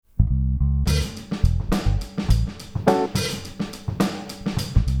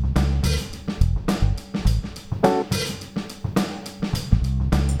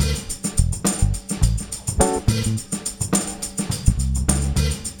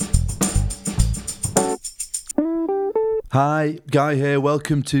Hi, Guy here.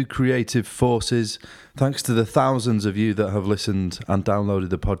 Welcome to Creative Forces. Thanks to the thousands of you that have listened and downloaded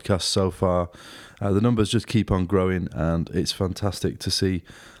the podcast so far. The numbers just keep on growing, and it's fantastic to see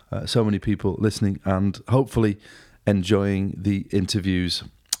so many people listening and hopefully enjoying the interviews.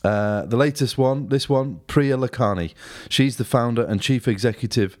 The latest one, Priya Lakhani. She's the founder and chief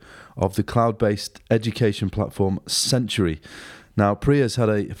executive of the cloud-based education platform Century. Now, Priya's had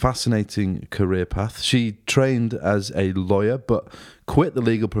a fascinating career path. She trained as a lawyer, but quit the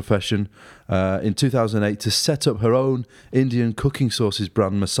legal profession in 2008 to set up her own Indian cooking sauces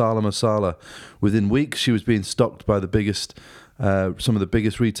brand, Masala Masala. Within weeks, she was being stocked by some of the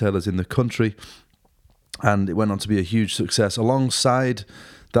biggest retailers in the country, and it went on to be a huge success. Alongside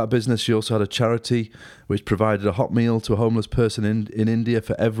that business, she also had a charity which provided a hot meal to a homeless person in India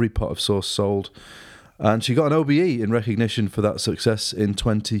for every pot of sauce sold. And she got an OBE in recognition for that success in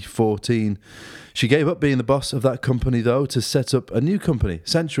 2014. She gave up being the boss of that company, though, to set up a new company,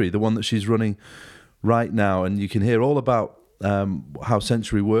 Century, the one that she's running right now. And you can hear all about how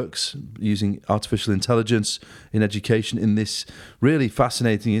Century works using artificial intelligence in education in this really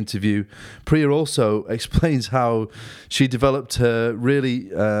fascinating interview. Priya also explains how she developed her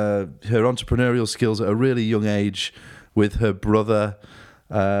entrepreneurial skills at a really young age with her brother.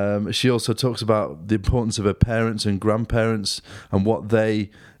 She also talks about the importance of her parents and grandparents and what they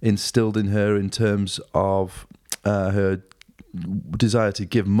instilled in her in terms of her desire to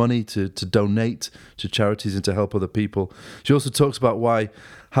give money, to donate to charities and to help other people. She also talks about why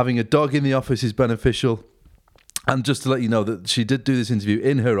having a dog in the office is beneficial. And just to let you know that she did do this interview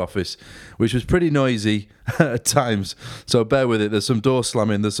in her office, which was pretty noisy at times. So bear with it. There's some door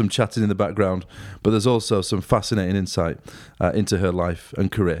slamming, there's some chatting in the background, but there's also some fascinating insight into her life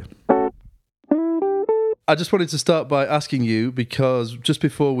and career. I just wanted to start by asking you, because just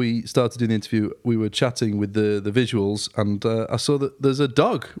before we started doing the interview, we were chatting with the visuals, and I saw that there's a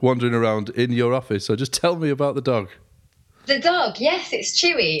dog wandering around in your office. So just tell me about the dog. The dog, yes, it's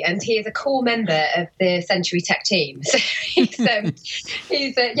Chewy, and he is a core member of the Century Tech team. So it's a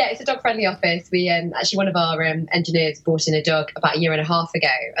dog-friendly office. We actually, one of our engineers brought in a dog about 1.5 years ago,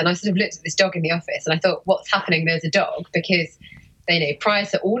 and I sort of looked at this dog in the office, and I thought, what's happening? There's a dog, because prior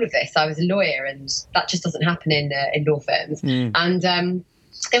to all of this, I was a lawyer, and that just doesn't happen in law firms. And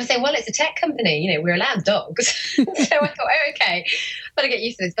they were saying, well, it's a tech company, we're allowed dogs. So I thought, oh, okay, better get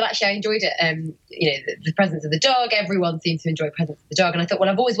used to this. But actually, I enjoyed it, the presence of the dog. Everyone seems to enjoy the presence of the dog. And I thought, well,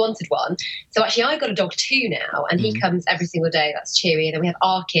 I've always wanted one. So actually, I got a dog too now, and he comes every single day. That's Chewy. And then we have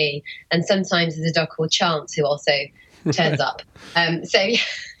Arky, and sometimes there's a dog called Chance who also turns up. So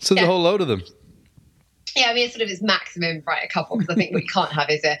there's a whole load of them. Yeah, I mean, it's maximum, right, a couple, because I think what you can't have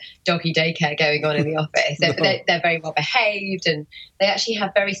is a doggy daycare going on in the office. No. They're very well behaved, and they actually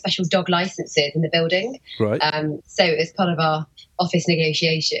have very special dog licenses in the building. Right. So as part of our office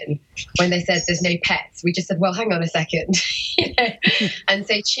negotiation, when they said there's no pets, we just said, well, hang on a second. And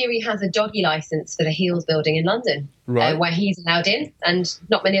so Chewy has a doggy license for the Heels building in London, right, where he's allowed in, and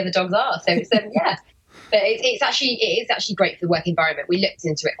not many other dogs are. So it's yeah. But it is actually great for the work environment. We looked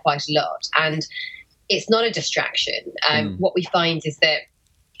into it quite a lot, and it's not a distraction. What we find is that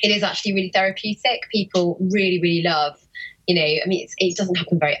it is actually really therapeutic. People really, really love, it doesn't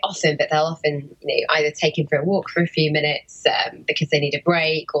happen very often, but they'll often, either take him for a walk for a few minutes because they need a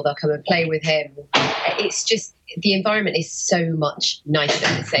break, or they'll come and play with him. It's just, the environment is so much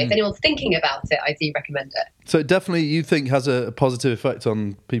nicer. So if anyone's thinking about it, I do recommend it. So it definitely, you think, has a positive effect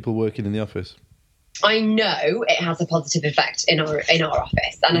on people working in the office? I know it has a positive effect in our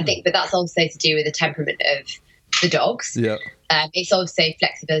office, and I think that's also to do with the temperament of the dogs. Yeah. It's also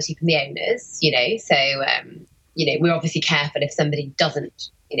flexibility from the owners, So we're obviously careful if somebody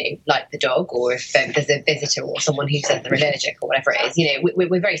doesn't, like the dog, or if there's a visitor or someone who says they're allergic or whatever it is.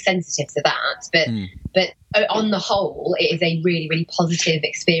 We're very sensitive to that. But on the whole, it is a really, really positive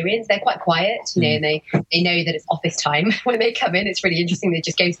experience. They're quite quiet, and they know that it's office time when they come in. It's really interesting. They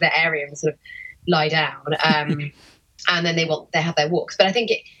just go to their area and sort of lie down, and then they have their walks. But I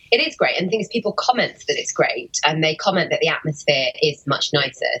think it is great, and the thing is, people comment that it's great, and they comment that the atmosphere is much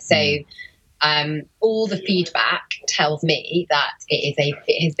nicer. So all the feedback tells me that it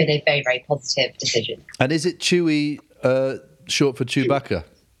has been a very, very positive decision. And is it Chewy, short for Chewbacca?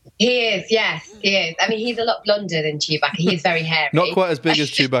 He is, yes, he is. I mean, he's a lot blonder than Chewbacca. He is very hairy. Not quite as big as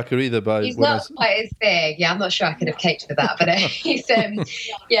Chewbacca either. He's not quite as big. Yeah, I'm not sure I could have coped with that. But he's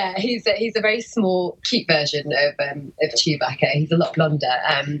a very small, cute version of Chewbacca. He's a lot blonder.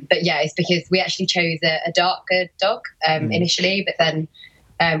 But yeah, it's because we actually chose a darker dog initially, but then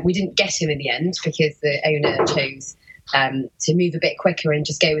we didn't get him in the end because the owner chose to move a bit quicker and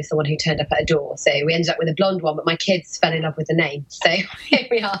just go with someone who turned up at a door. So we ended up with a blonde one, but my kids fell in love with the name. So here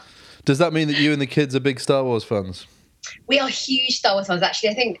we are. Does that mean that you and the kids are big Star Wars fans? We are huge Star Wars fans. Actually,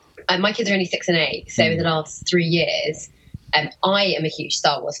 I think my kids are only 6 and 8. So in the last 3 years, I am a huge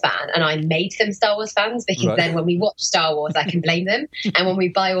Star Wars fan, and I made them Star Wars fans because then when we watch Star Wars, I can blame them. And when we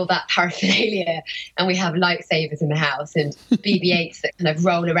buy all that paraphernalia and we have lightsabers in the house and BB-8s that kind of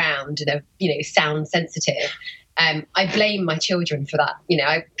roll around and are, sound sensitive, I blame my children for that.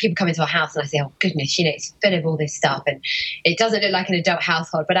 People come into our house and I say, oh goodness, it's full of all this stuff and it doesn't look like an adult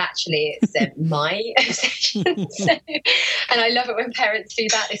household, but actually it's my obsession. And I love it when parents do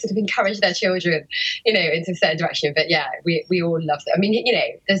that. They sort of encourage their children, into a certain direction. But yeah, we all love them. I mean,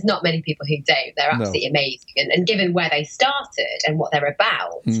 there's not many people who don't. They're absolutely amazing. And given where they started and what they're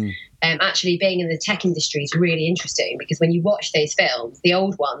about, actually being in the tech industry is really interesting because when you watch those films, the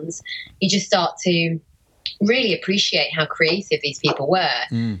old ones, you just start to really appreciate how creative these people were,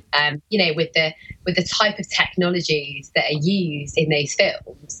 with the type of technologies that are used in those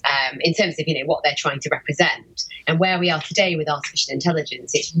films, in terms of, what they're trying to represent and where we are today with artificial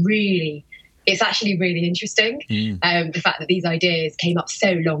intelligence. It's actually really interesting, the fact that these ideas came up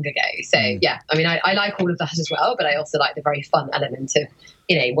so long ago. So, yeah, I mean, I like all of that as well, but I also like the very fun element of,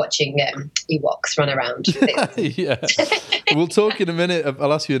 watching Ewoks run around. Yeah. We'll talk in a minute.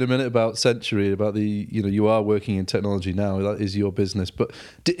 I'll ask you in a minute about Century, about you are working in technology now. That is your business. But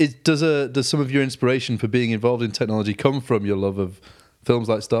does some of your inspiration for being involved in technology come from your love of films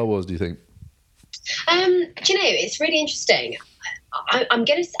like Star Wars, do you think? It's really interesting. I'm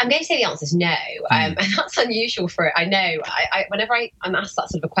going to say the answer is no, and that's unusual for it. I know. Whenever I'm asked that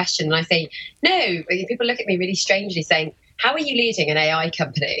sort of a question, and I say no, people look at me really strangely, saying, "How are you leading an AI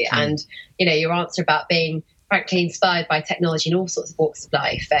company?" And your answer about being frankly inspired by technology in all sorts of walks of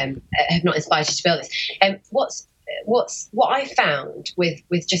life have not inspired you to build this. And what I found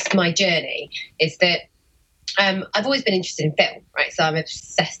with just my journey is that I've always been interested in film, right? So I'm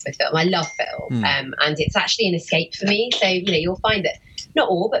obsessed with film. I love film, and it's actually an escape for me. So you'll find that not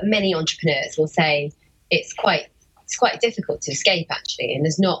all, but many entrepreneurs will say it's quite difficult to escape actually, and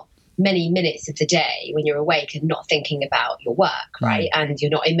there's not many minutes of the day when you're awake and not thinking about your work, right? And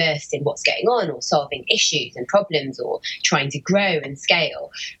you're not immersed in what's going on or solving issues and problems or trying to grow and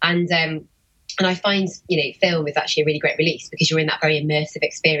scale. And I find, film is actually a really great release because you're in that very immersive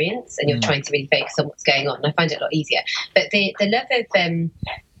experience and you're trying to really focus on what's going on. And I find it a lot easier. But the love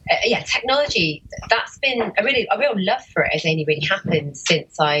of technology, that's been a real love for it has only really happened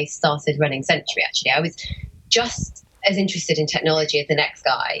since I started running Century, actually. I was just as interested in technology as the next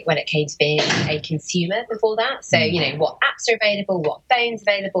guy when it came to being a consumer before that. So, what apps are available, what phones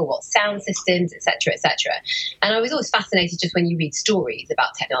available, what sound systems, et cetera, et cetera. And I was always fascinated just when you read stories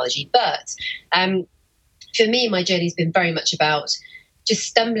about technology. But for me, my journey has been very much about just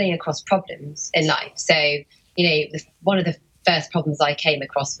stumbling across problems in life. So, one of the first problems I came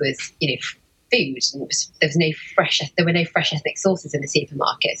across was, food. And there were no fresh ethnic sauces in the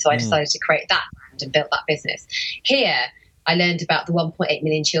supermarket. So I decided to create that brand and built that business. Here, I learned about the 1.8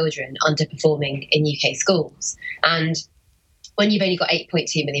 million children underperforming in UK schools. And when you've only got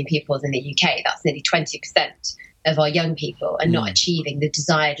 8.2 million pupils in the UK, that's nearly 20% of our young people are not achieving the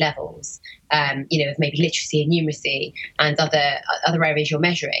desired levels, of maybe literacy and numeracy and other areas you're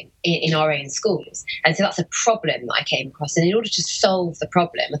measuring in our own schools. And so that's a problem that I came across. And in order to solve the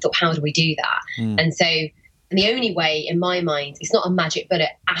problem, I thought, how do we do that? And the only way, in my mind, it's not a magic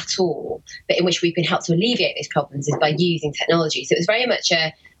bullet at all, but in which we can help to alleviate these problems is by using technology. So it was very much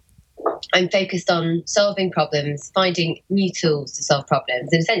I'm focused on solving problems, finding new tools to solve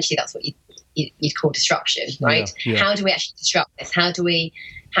problems. And essentially that's what you'd call disruption, right? Yeah. How do we actually disrupt this? How do we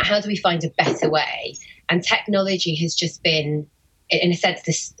find a better way? And technology has just been, in a sense,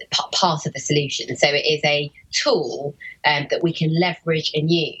 this part of the solution. So it is a tool that we can leverage and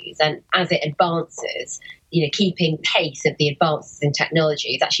use. And as it advances, keeping pace of the advances in technology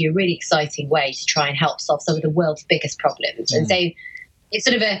is actually a really exciting way to try and help solve some of the world's biggest problems. And so it's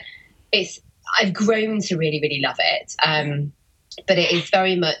sort of I've grown to really, really love it. But it is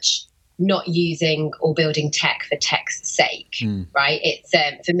very much not using or building tech for tech's sake, right? It's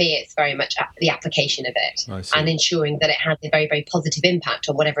for me, it's very much the application of it and ensuring that it has a very, very positive impact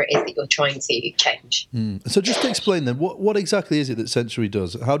on whatever it is that you're trying to change. So just to explain then, what exactly is it that Century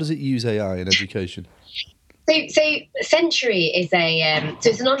does? How does it use AI in education? So Century is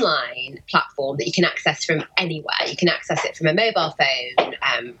it's an online platform that you can access from anywhere. You can access it from a mobile phone,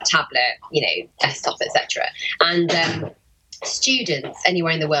 tablet, desktop, etc. And students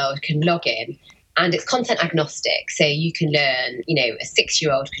anywhere in the world can log in and it's content agnostic. So you can learn, a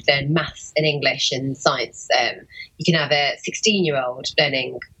 6-year-old could learn maths and English and science. You can have a 16-year-old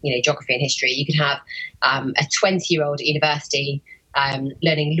learning, geography and history. You can have a 20-year-old at university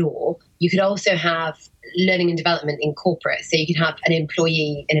learning law. You could also have learning and development in corporate. So you can have an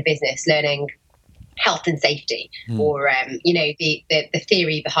employee in a business learning health and safety, or the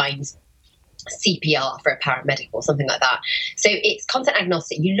theory behind CPR for a paramedic or something like that. So it's content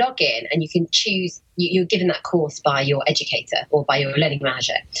agnostic. You log in and you can choose, you're given that course by your educator or by your learning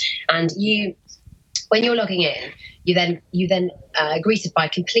manager. And when you're logging in, you then are greeted by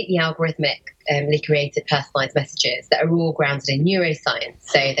completely algorithmically created personalized messages that are all grounded in neuroscience.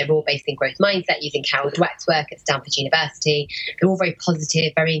 So they're all based in growth mindset using Carol Dweck's work at Stanford University. They're all very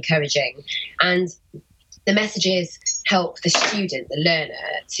positive, very encouraging. And the messages help the student, the learner,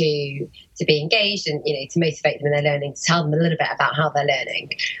 to be engaged and, to motivate them in their learning, to tell them a little bit about how they're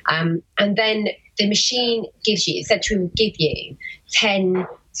learning. And then the machine essentially will give you 10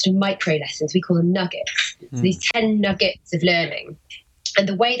 sort of micro lessons. We call them nuggets. So these 10 nuggets of learning. And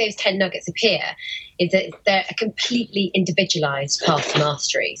the way those 10 nuggets appear is that they're a completely individualized path to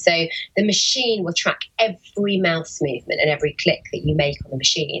mastery. So the machine will track every mouse movement and every click that you make on the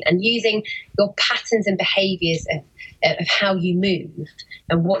machine, and using your patterns and behaviors of how you move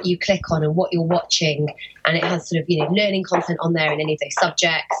and what you click on and what you're watching. And it has sort of, learning content on there in any of those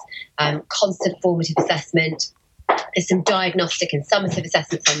subjects, constant formative assessment. There's some diagnostic and summative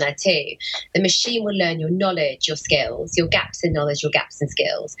assessments on there too. The machine will learn your knowledge, your skills, your gaps in knowledge, your gaps in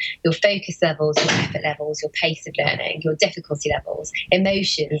skills, your focus levels, your effort levels, your pace of learning, your difficulty levels,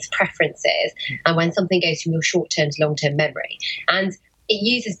 emotions, preferences, and when something goes from your short-term to long-term memory. And it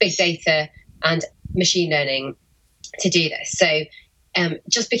uses big data and machine learning to do this. So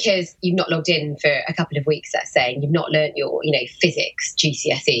just because you've not logged in for a couple of weeks, let's say, and you've not learned your, physics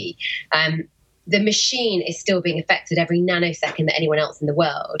GCSE, the machine is still being affected every nanosecond that anyone else in the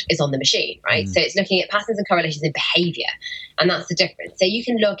world is on the machine, right? So it's looking at patterns and correlations in behavior, and that's the difference. So you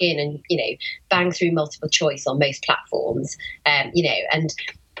can log in and, bang through multiple choice on most platforms, and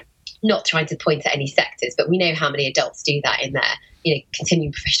not trying to point at any sectors, but we know how many adults do that in their,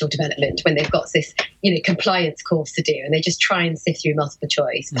 continuing professional development when they've got this, compliance course to do, and they just try and sift through multiple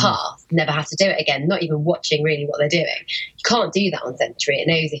choice, pass, never have to do it again, not even watching really what they're doing. You can't do that on Sentry. It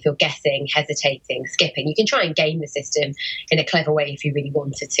knows if you're guessing, hesitating, skipping. You can try and game the system in a clever way if you really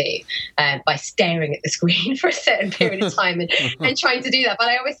wanted to, by staring at the screen for a certain period of time and trying to do that. But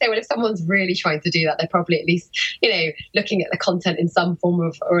I always say, well, if someone's really trying to do that, they're probably at least, looking at the content in some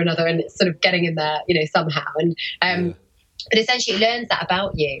form or another, and it's sort of getting in there, somehow. And but essentially it learns that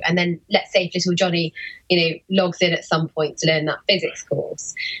about you. And then let's say if little Johnny, logs in at some point to learn that physics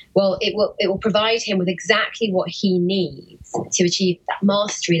course, well, it will provide him with exactly what he needs to achieve that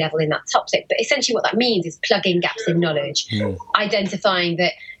mastery level in that topic. But essentially what that means is plugging gaps in knowledge, identifying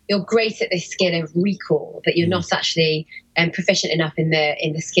that you're great at this skill of recall, but you're not actually proficient enough in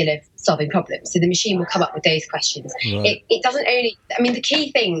the skill of solving problems. So the machine will come up with those questions. Right. It doesn't only, the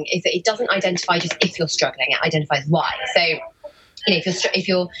key thing is that it doesn't identify just if you're struggling, it identifies why. So, if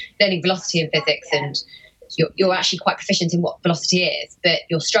you're learning velocity in physics and you're actually quite proficient in what velocity is, but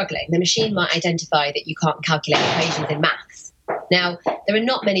you're struggling, the machine might identify that you can't calculate equations in maths. Now, there are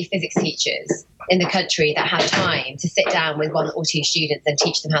not many physics teachers in the country that have time to sit down with 1 or 2 students and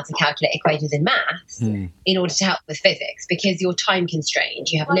teach them how to calculate equations in maths in order to help with physics, because you're time constrained,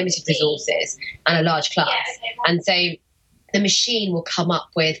 you have limited resources and a large class. And so the machine will come up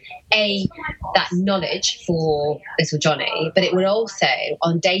with that knowledge for little Johnny, but it will also,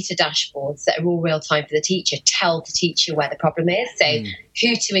 on data dashboards that are all real time for the teacher, tell the teacher where the problem is. So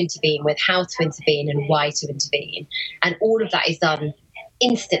who to intervene with, how to intervene, and why to intervene. And all of that is done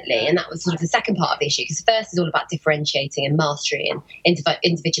instantly. And that was sort of the second part of the issue, because the first is all about differentiating and mastery and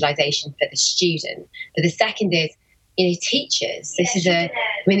individualization for the student. But the second is, teachers, this is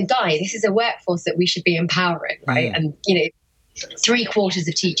a workforce that we should be empowering, right? And, 3/4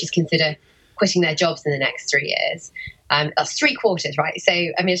 of teachers consider quitting their jobs in the next 3 years. That's 3/4, right? So,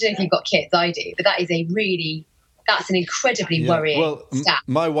 I don't know if you've got kids, I do, but that's an incredibly worrying stat.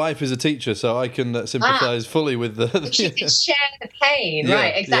 My wife is a teacher, so I can sympathise fully with the... She can share the pain,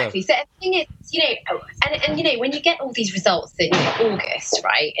 right, exactly. Yeah. So the thing is, and when you get all these results in August,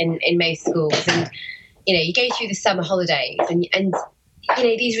 right, in most schools, and, you go through the summer holidays and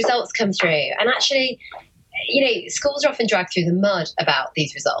these results come through, and actually... schools are often dragged through the mud about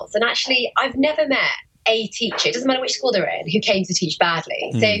these results. And actually, I've never met a teacher, it doesn't matter which school they're in, who came to teach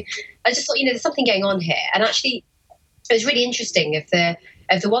badly. So I just thought, there's something going on here. And actually, it was really interesting of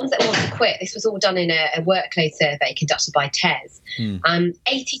of the ones that want to quit, this was all done in a workload survey conducted by TES.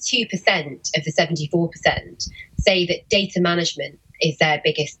 82% of the 74% say that data management is their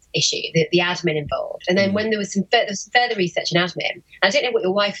biggest issue, the admin involved. And then when there was some further research in admin, and I don't know what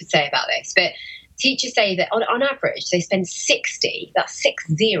your wife would say about this, but teachers say that on average, they spend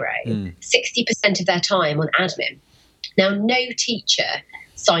 60% of their time on admin. Now, no teacher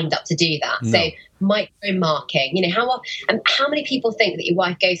signed up to do that. No. So micro marking, how many people think that your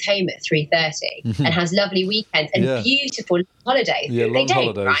wife goes home at 3:30 and has lovely weekends and beautiful holidays? Yeah, they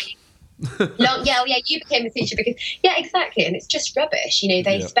don't, holidays. Right? You became a teacher because exactly, and it's just rubbish.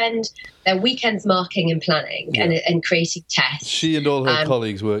 They spend their weekends marking and planning and creating tests. She and all her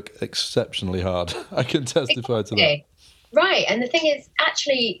colleagues work exceptionally hard. I can testify to that. Right, and the thing is,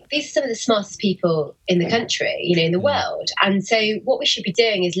 actually, these are some of the smartest people in the country, in the world. And so what we should be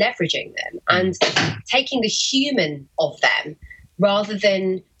doing is leveraging them and taking the human of them rather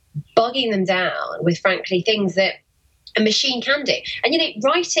than bogging them down with, frankly, things that a machine can do. And,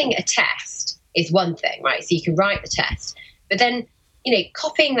 writing a test is one thing, right? So you can write the test, but then,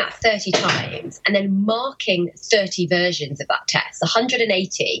 copying that 30 times and then marking 30 versions of that test,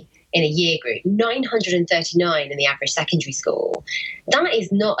 180 in a year group, 939 in the average secondary school. That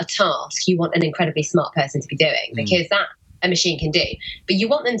is not a task you want an incredibly smart person to be doing, because that a machine can do. But you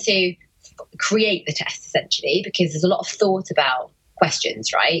want them to create the test, essentially, because there's a lot of thought about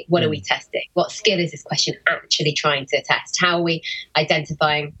questions, right? What are we testing? What skill is this question actually trying to test? How are we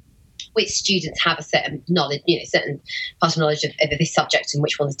identifying which students have a certain knowledge, certain part of knowledge of this subject and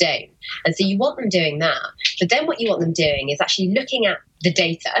which ones don't? And so you want them doing that. But then what you want them doing is actually looking at the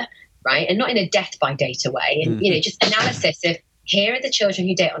data, right? And not in a death by data way. And, just analysis of, here are the children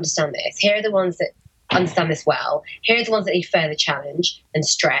who don't understand this. Here are the ones that understand this well. Here are the ones that need further challenge and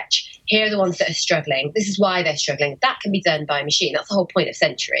stretch. Here are the ones that are struggling. This is why they're struggling. That can be done by a machine. That's the whole point of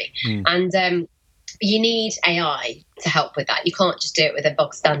Century. And you need AI to help with that. You can't just do it with a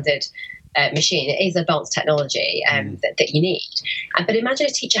bog standard machine. It is advanced technology that you need. But imagine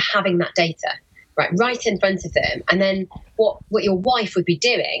a teacher having that data right in front of them. And then what your wife would be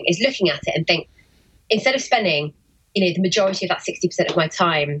doing is looking at it and think, instead of spending, the majority of that 60% of my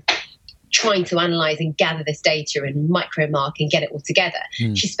time trying to analyze and gather this data and micro mark and get it all together,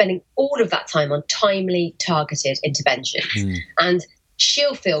 she's spending all of that time on timely, targeted interventions. And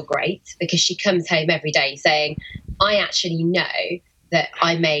she'll feel great because she comes home every day saying, I actually know that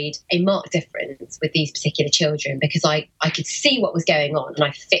I made a marked difference with these particular children because I could see what was going on and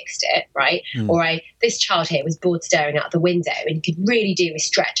I fixed it, right? Or this child here was bored staring out the window and could really do with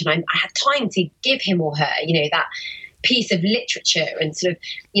stretch, and I had time to give him or her, that piece of literature and sort of,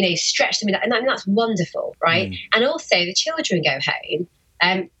 stretch them. And that's wonderful, right? And also the children go home.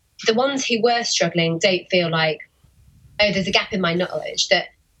 The ones who were struggling don't feel like, oh, there's a gap in my knowledge that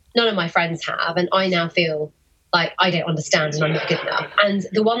none of my friends have, and I now feel like I don't understand and I'm not good enough. And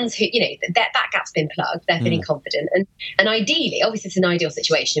the ones who, that gap's been plugged, they're feeling confident. And ideally, obviously it's an ideal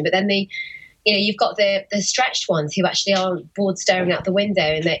situation, but then you've got the stretched ones who actually aren't bored staring out the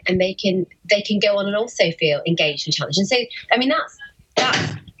window, and they can go on and also feel engaged and challenged. And so, I mean,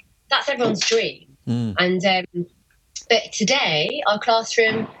 that's everyone's dream. And but today our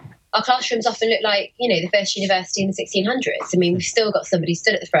classrooms often look like, the first university in the 1600s. I mean, we've still got somebody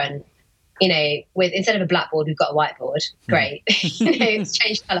stood at the front, with, instead of a blackboard, we've got a whiteboard. Great. It's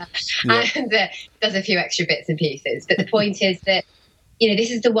changed colour. And does a few extra bits and pieces. But the point is that, this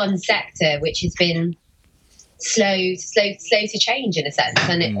is the one sector which has been slow to change in a sense.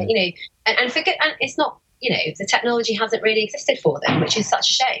 And, and for good, and it's not, the technology hasn't really existed for them, which is such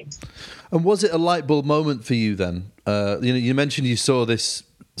a shame. And was it a light bulb moment for you then? You mentioned you saw this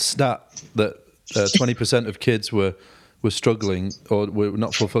stat that 20% of kids were struggling or were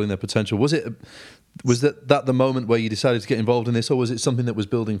not fulfilling their potential. Was that the moment where you decided to get involved in this, or was it something that was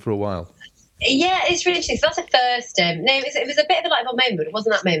building for a while? Yeah, it's really interesting. So that's the first. It was a bit of a light bulb moment, but it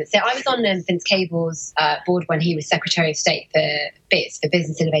wasn't that moment. So I was on Vince Cable's board when he was Secretary of State for BITS, for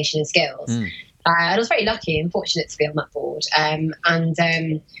Business Innovation and Skills. And I was very lucky and fortunate to be on that board. And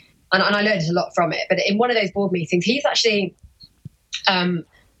I learned a lot from it. But in one of those board meetings, he's actually, I'm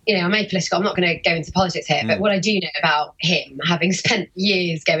apolitical. I'm not going to go into politics here, but what I do know about him, having spent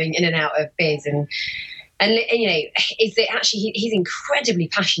years going in and out of biz and is that actually he's incredibly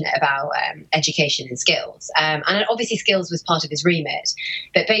passionate about education and skills. And obviously skills was part of his remit.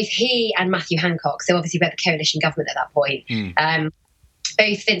 But both he and Matthew Hancock, so obviously we had the coalition government at that point,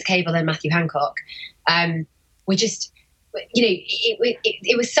 both Vince Cable and Matthew Hancock, were just,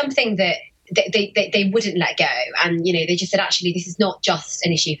 it was something that they wouldn't let go. And, they just said, actually, this is not just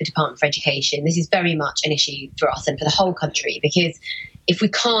an issue for Department for Education. This is very much an issue for us and for the whole country, because if we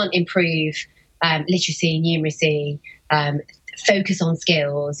can't improve literacy, numeracy, focus on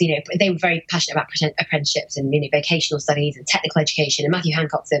skills, they were very passionate about apprenticeships and vocational studies and technical education. And Matthew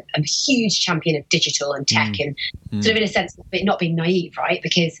Hancock's a huge champion of digital and tech, and sort of in a sense not being naive, right?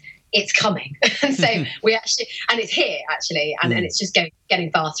 Because it's coming. And so we actually, and it's here actually, and it's just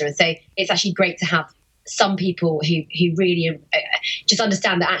getting faster. And so it's actually great to have some people who really just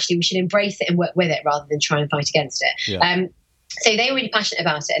understand that actually we should embrace it and work with it rather than try and fight against it. Yeah. So they were really passionate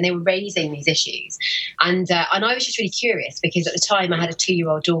about it, and they were raising these issues. And I was just really curious because at the time I had a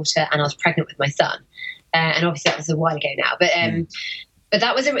 2-year-old daughter and I was pregnant with my son. And obviously that was a while ago now. But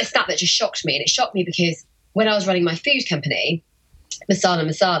that was a stat that just shocked me. And it shocked me because when I was running my food company,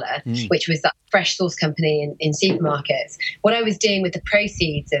 Masala, which was that fresh sauce company in supermarkets, what I was doing with the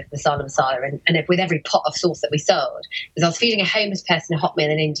proceeds of Masala and with every pot of sauce that we sold was I was feeding a homeless person a hot meal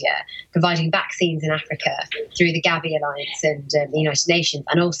in India, providing vaccines in Africa through the Gavi Alliance and the United Nations,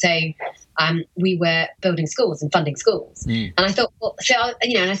 and also we were building schools and funding schools. And I thought,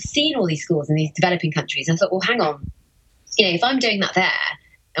 and I've seen all these schools in these developing countries, and I thought, well, hang on, if I'm doing that there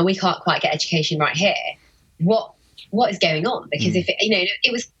and we can't quite get education right here, what is going on? Because if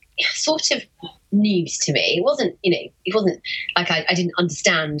it was sort of news to me. It wasn't like I didn't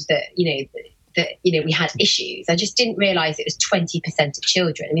understand that we had issues. I just didn't realise it was 20% of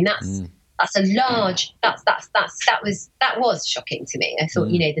children. I mean, that's a large. That was shocking to me. I thought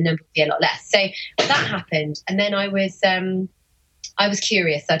the number would be a lot less. So that happened, and then I was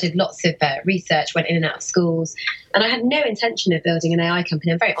curious. I did lots of research, went in and out of schools, and I had no intention of building an AI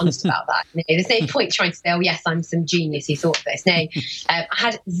company. I'm very honest about that. There's no point trying to say, oh, yes, I'm some genius who thought of this. No, I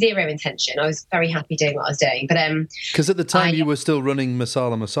had zero intention. I was very happy doing what I was doing. But because at the time you were still running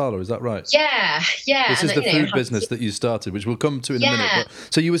Masala, is that right? Yeah. This is the food business that you started, which we'll come to in a minute.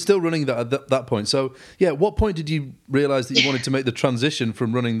 But, so you were still running that at that point. So, at what point did you realise that you wanted to make the transition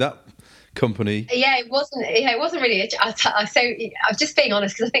from running that company? It wasn't really. So I'm just being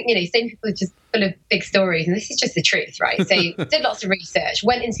honest, because I think some people are just full of big stories, and this is just the truth, right? So did lots of research,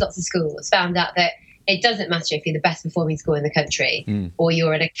 went into lots of schools, found out that it doesn't matter if you're the best performing school in the country or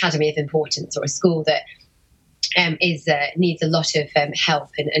you're an academy of importance or a school that needs a lot of help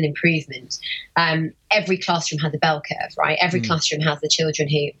and improvement. Every classroom has a bell curve, right? Every classroom has the children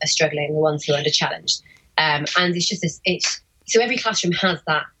who are struggling, the ones who are under challenged, and it's just so every classroom has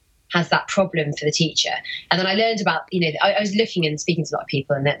that problem for the teacher. And then I learned about, I was looking and speaking to a lot of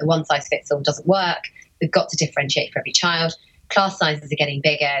people, and that the one size fits all doesn't work. We've got to differentiate for every child. Class sizes are getting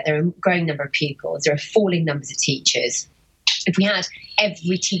bigger. There are a growing number of pupils. There are falling numbers of teachers. If we had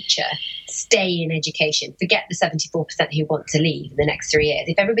every teacher stay in education, forget the 74% who want to leave in the next 3 years,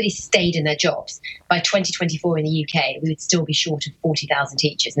 if everybody stayed in their jobs, by 2024 in the UK, we would still be short of 40,000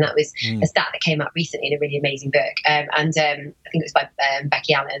 teachers. And that was a stat that came out recently in a really amazing book. And I think it was by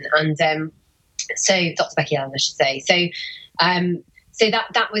Becky Allen. And so Dr. Becky Allen, I should say. So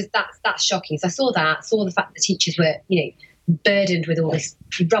that's shocking. So I saw the fact that teachers were, burdened with all this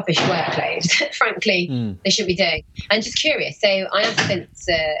rubbish workload that frankly they shouldn't be doing, and just curious. So I asked Vince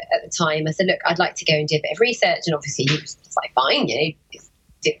at the time, I said, look, I'd like to go and do a bit of research, and obviously he was just like, fine, it's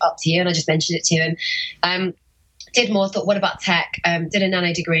up to you. And I just mentioned it to him. Did more, thought, what about tech? Did a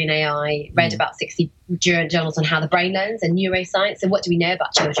nano degree in AI, read about 60 journals on how the brain learns and neuroscience, and what do we know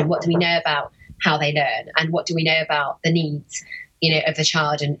about children, what do we know about how they learn, and what do we know about the needs of the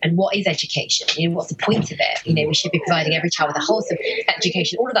child, and what is education? What's the point of it? We should be providing every child with a wholesome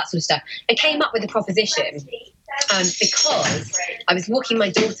education, all of that sort of stuff. And came up with a proposition because I was walking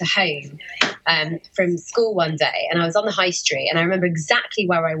my daughter home from school one day, and I was on the high street, and I remember exactly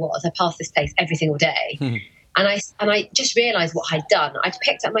where I was. I passed this place every single day. And I just realised what I'd done. I'd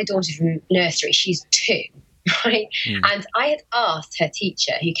picked up my daughter from nursery. She's 2, right? And I had asked her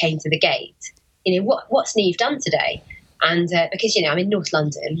teacher who came to the gate, what's Neve done today? And because, I'm in North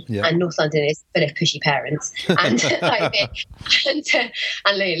London, and North London is full of pushy parents. And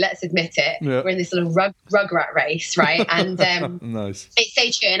and let's admit it, we're in this sort of rugrat race, right? And nice. It's so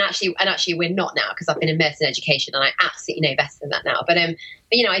true. And actually we're not now, because I've been immersed in education and I absolutely know better than that now. But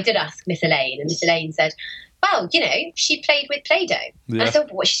I did ask Miss Elaine, and Miss Elaine said, well, she played with Play-Doh. And I thought,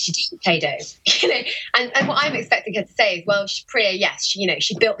 well, what should she do with Play-Doh? And what I'm expecting her to say is, well, Priya, yes,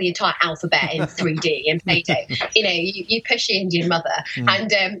 she built the entire alphabet in 3D in Play-Doh. You pushy Indian mother. And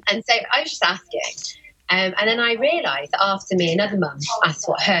so I was just asking. And then I realised that after me, another mum asked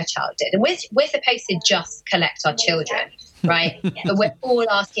what her child did. And we're supposed to just collect our children, right? But we're all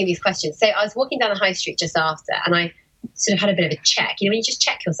asking these questions. So I was walking down the high street just after, and I sort of had a bit of a check. When you just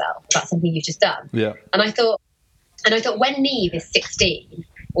check yourself about something you've just done. Yeah. And I thought when Neve is 16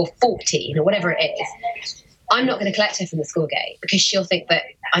 or 14 or whatever it is, I'm not going to collect her from the school gate because she'll think that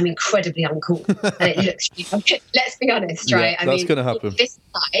I'm incredibly uncool and it looks really, let's be honest, right? Yeah, that's going to happen. This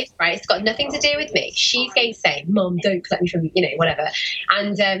side, right, it's got nothing to do with me. She's going to say, Mum, don't collect me from, whatever.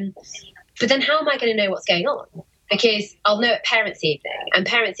 And but then how am I going to know what's going on? Because I'll know at parents' evening, and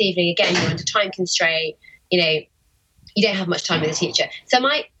parents' evening, again, you're under time constraint, you don't have much time with the teacher. So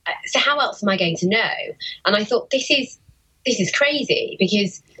how else am I going to know? And I thought, this is crazy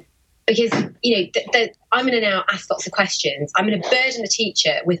because I'm going to now ask lots of questions. I'm going to burden the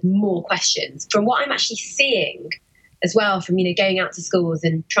teacher with more questions from what I'm actually seeing as well from, going out to schools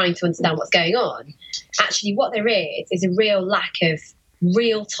and trying to understand what's going on. Actually, what there is a real lack of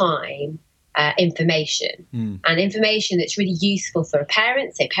real-time information and information that's really useful for a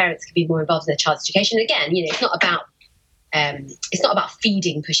parent. So parents can be more involved in their child's education. Again, it's not about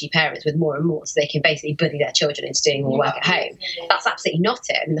feeding pushy parents with more and more so they can basically bully their children into doing more work at home. That's absolutely not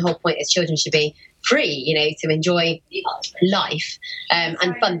it. I mean, the whole point is children should be free, to enjoy life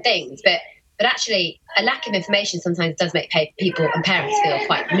and fun things. But actually, a lack of information sometimes does make people and parents feel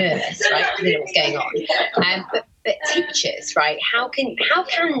quite nervous, right? Because they know what's going on. But teachers, right? How can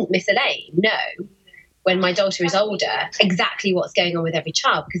Miss Elaine know when my daughter is older exactly what's going on with every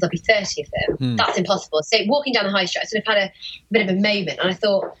child? Because there'll be 30 of them. That's impossible. So walking down the high street, I sort of had a bit of a moment, and I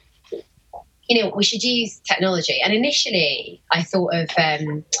thought, we should use technology. And initially, I thought of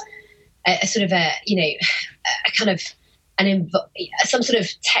some sort of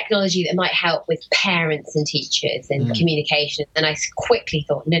technology that might help with parents and teachers and communication. And I quickly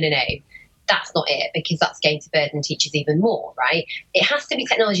thought, no, that's not it, because that's going to burden teachers even more, right? It has to be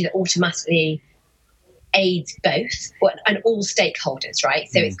technology that automatically aids both and all stakeholders, right?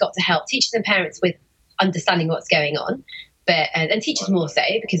 So it's got to help teachers and parents with understanding what's going on, but and teachers more so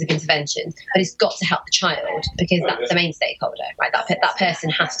because of intervention, but it's got to help the child because that's the main stakeholder, right? That person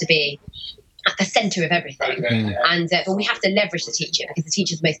has to be at the centre of everything. And but we have to leverage the teacher because the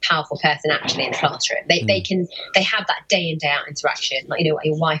teacher's the most powerful person actually in the classroom. They have that day in, day out interaction, like what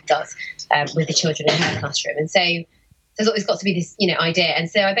your wife does with the children in her classroom. And so there's always got to be this idea. And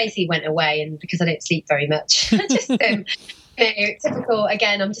so I basically went away, and because I don't sleep very much, just typical.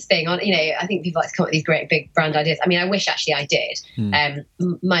 Again, I'm just being on. I think people like to come up with these great big brand ideas. I mean, I wish actually I did.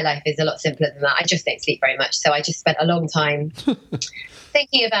 My life is a lot simpler than that. I just don't sleep very much, so I just spent a long time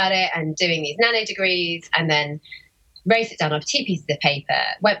thinking about it and doing these nano degrees, and then wrote it down on 2 pieces of paper,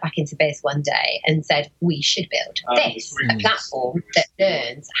 went back into biz one day and said, we should build a platform that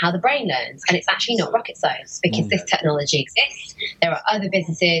learns how the brain learns. And it's actually not rocket science because this technology exists. There are other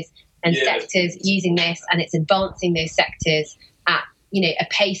businesses and sectors using this, and it's advancing those sectors at a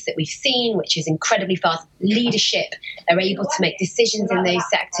pace that we've seen, which is incredibly fast. Leadership are able to make decisions in those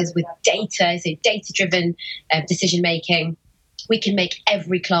sectors with data, so data-driven decision making. We can make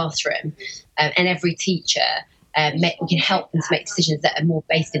every classroom and every teacher, we can help them to make decisions that are more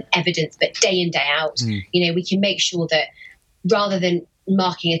based in evidence, but day in, day out. We can make sure that rather than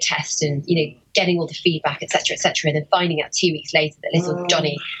marking a test and, getting all the feedback, et cetera, and then finding out 2 weeks later that little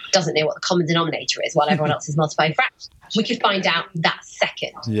Johnny doesn't know what the common denominator is while everyone else is multiplying fractions, we could find out that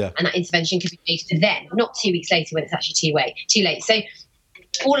second. And that intervention could be made then, not 2 weeks later when it's actually too late. So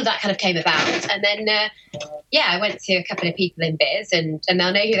all of that kind of came about. And then, I went to a couple of people in biz, and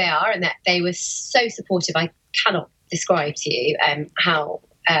they'll know who they are, and that they were so supportive. I cannot describe to you how,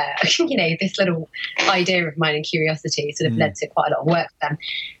 this little idea of mine and curiosity sort of led to quite a lot of work for them.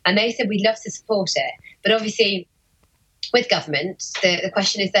 And they said, we'd love to support it. But obviously, with government, the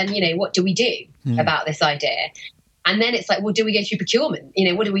question is then, what do we do about this idea? And then it's like, well, do we go through procurement?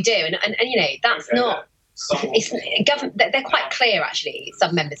 What do we do? And that's not... government. They're quite clear, actually,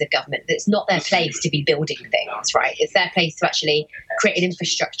 some members of government, that it's not their place to be building things, right? It's their place to actually create an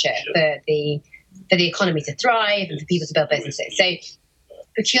infrastructure for the economy to thrive and for people to build businesses. So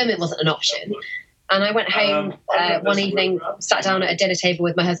procurement wasn't an option. And I went home one evening, sat down at a dinner table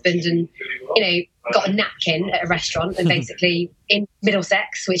with my husband, and got a napkin at a restaurant, and basically in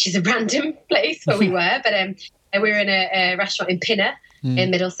Middlesex, which is a random place where we were, but we were in a restaurant in Pinner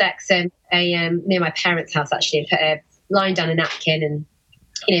in Middlesex, and near my parents' house actually, and put a line down a napkin, and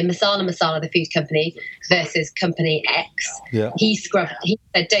Masala, the food company, versus Company X. He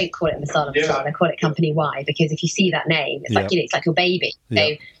said, don't call it Masala, call it Company Y, because if you see that name, it's like it's like your baby.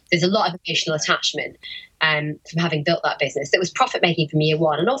 So there's a lot of emotional attachment from having built that business that was profit making from year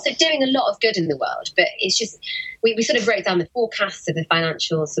one, and also doing a lot of good in the world. But it's just we sort of wrote down the forecasts of the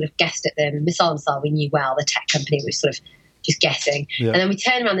financials, sort of guessed at them. Masala we knew well, the tech company was sort of just guessing, and then we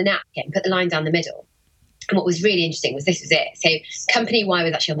turned around the napkin, put the line down the middle. And what was really interesting was this was it. So Company Y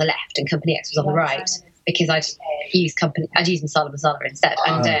was actually on the left and Company X was on the right. because I'd used masala masala instead,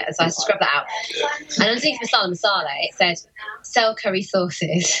 and so I had to scrub that out. And underneath masala masala, it said sell curry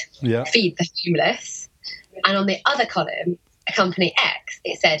sauces, feed the homeless, and on the other column, a company X,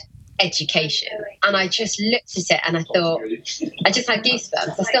 it said education. And I just looked at it and I thought, I just had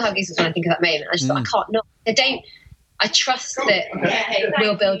goosebumps. I still have goosebumps when I think of that moment. I just thought, I can't not. I trust that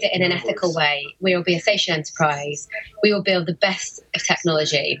we'll build it in an ethical way. We will be a social enterprise. We will build the best of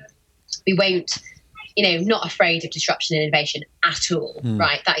technology. We won't, not afraid of disruption and innovation at all,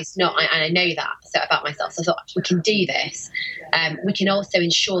 right? That is not, and I know that about myself. So I thought, we can do this. We can also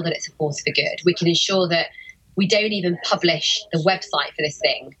ensure that it's a force for good. We can ensure that we don't even publish the website for this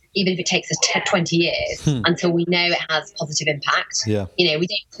thing, even if it takes us 20 years, until we know it has positive impact. Yeah. We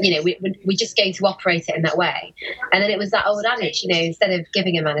don't, we're just going to operate it in that way. And then it was that old adage, instead of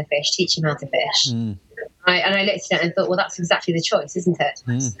giving a man a fish, teach him how to fish. And I looked at it and thought, well, that's exactly the choice, isn't it?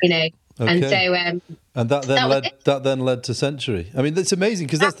 Okay. And so, and that then led to Century. I mean, that's amazing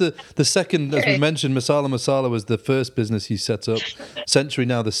because that's the second, as we mentioned, Masala Masala was the first business you set up. Century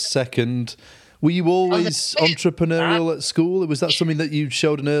now the second. Were you always entrepreneurial at school? Was that something that you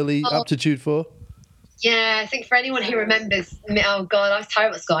showed an early aptitude for? Yeah, I think for anyone who remembers, oh God, I was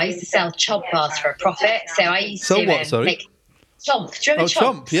terrible at school. I used to sell chomp bars for a profit. So I used to make chomp. Do you remember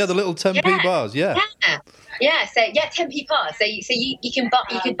chomp? Yeah, the little 10p bars. Yeah. Yeah. So 10p bars. So you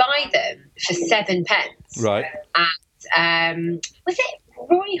could buy them for 7 pence. Right. At was it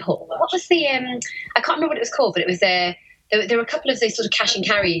Roy Hall? What was the I can't remember what it was called, but it was there were a couple of those sort of cash and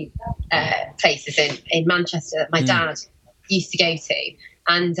carry places in Manchester that my dad used to go to,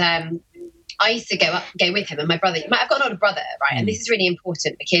 and I used to go with him and my brother. I've got an older brother, right? And this is really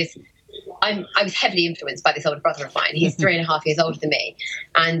important because I was heavily influenced by this older brother of mine. He's 3.5 years older than me,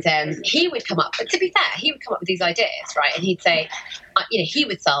 and he would come up. But to be fair, he would come up with these ideas, right? And he'd say, he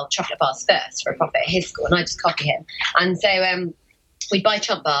would sell chocolate bars first for a profit at his school, and I'd just copy him. And so we'd buy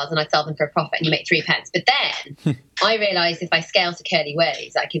chomp bars and I'd sell them for a profit, and you make 3 pence. But then I realised if I scale to curly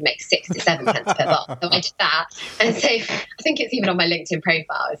whirlies, I could make 6 to 7 pence per bar. So I did that. And so I think it's even on my LinkedIn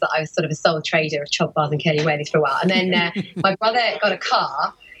profile, is that I was sort of a sole trader of chomp bars and curly whirlies for a while. And then my brother got a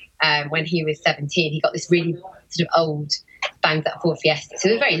car when he was 17. He got this really sort of old banged up Ford Fiesta. So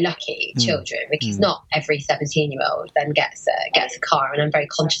we were very lucky children, because not every 17-year-old then gets a car, and I'm very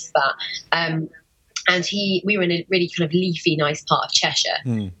conscious of that. And we were in a really kind of leafy, nice part of Cheshire.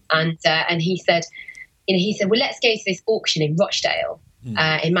 And he said, well, let's go to this auction in Rochdale,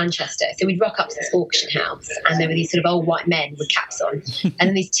 in Manchester. So we'd rock up to this auction house, and there were these sort of old white men with caps on, and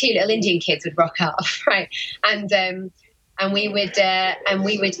then these 2 little Indian kids would rock up, right? And we would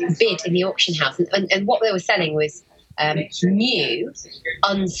bid in the auction house, and what they were selling was new,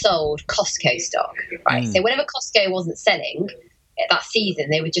 unsold Costco stock, right? So whatever Costco wasn't selling that season,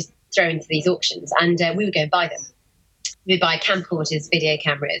 they would just throw into these auctions, and we would go and buy them. We would buy camcorders, video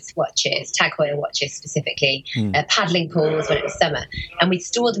cameras, watches, Tag Heuer watches specifically, paddling pools when it was summer, and we'd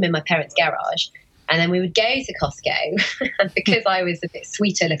store them in my parents' garage. And then we would go to Costco, and because I was a bit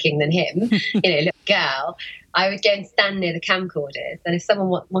sweeter looking than him, little girl, I would go and stand near the camcorders, and if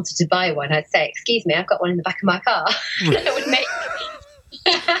someone wanted to buy one, I'd say, "Excuse me, I've got one in the back of my car." And it would make.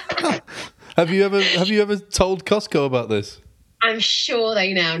 Have you ever told Costco about this? I'm sure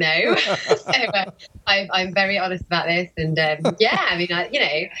they now know. So I'm very honest about this, and I mean,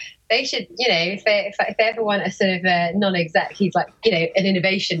 they should, if they ever want a sort of non-exec, he's like, an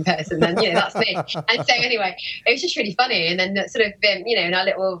innovation person, then that's me. And so anyway, it was just really funny, and then sort of in our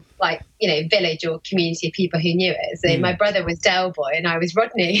little village or community of people who knew it. So my brother was Del Boy and I was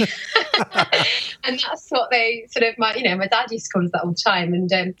Rodney, and that's what they sort of my dad used to call us that all the time,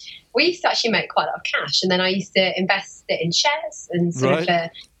 and we used to actually make quite a lot of cash, and then I used to invest it in shares and sort of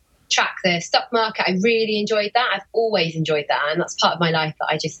track the stock market. I really enjoyed that. I've always enjoyed that, and that's part of my life that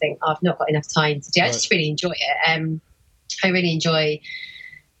I just think I've not got enough time to do. I just really enjoy it. I really enjoy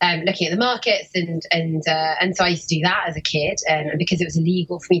looking at the markets, and so I used to do that as a kid, and because it was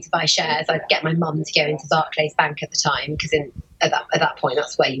illegal for me to buy shares, I'd get my mum to go into Barclays Bank at the time, because at that point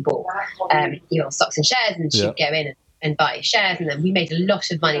that's where you bought your stocks and shares, and she'd go in and buy shares, and then we made a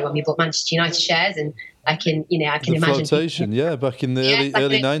lot of money when we bought Manchester United shares, and I can imagine flotation, back in the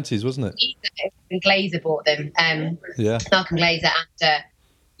early 90s, wasn't it? And Glazer bought them, Malcolm Glazer,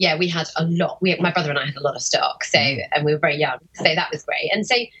 and we had a lot. My brother and I had a lot of stock, so and we were very young, so that was great. And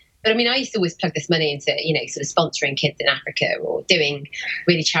so, but I mean, I used to always plug this money into sort of sponsoring kids in Africa or doing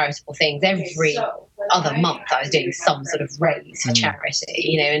really charitable things. Every other month, I was doing some sort of raise for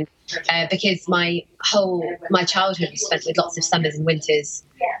charity, and because my childhood was spent with lots of summers and winters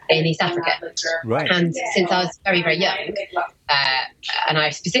in East Africa. Right. And since I was very, very young, and I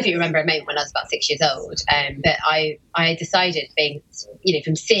specifically remember a moment when I was about 6 years old, that I decided, being,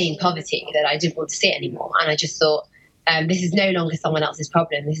 from seeing poverty, that I didn't want to see it anymore. And I just thought, this is no longer someone else's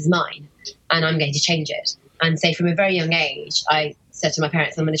problem, this is mine, and I'm going to change it. And so from a very young age, I said to my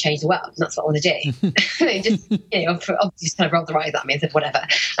parents, I'm going to change the world, and that's what I want to do. They just, obviously just kind of rolled their eyes at me and said, whatever,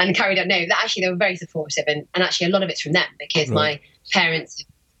 and carried on. No, actually, they were very supportive, and actually a lot of it's from them, because my parents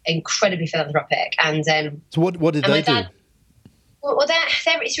are incredibly philanthropic. And so what did they do? Well,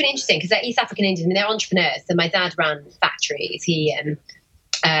 it's really interesting, because they're East African Indian, and they're entrepreneurs. So my dad ran factories. He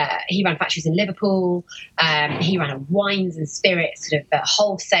ran factories in Liverpool. He ran a wines and spirits sort of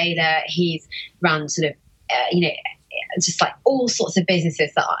wholesaler. He's ran sort of, just like all sorts of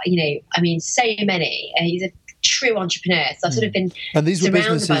businesses that are, so many. And he's a true entrepreneur. So I've sort of been And these were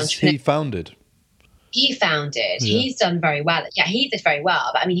businesses he founded? He founded. Yeah. He's done very well. Yeah, he did very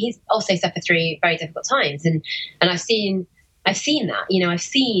well. But he's also suffered through very difficult times. And I've seen that. I've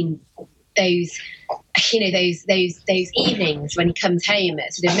seen those evenings when he comes home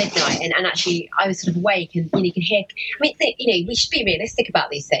at sort of midnight, and actually I was sort of awake, and you can hear. We should be realistic about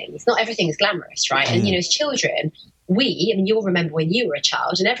these things. Not everything is glamorous, right? And as children, you'll remember when you were a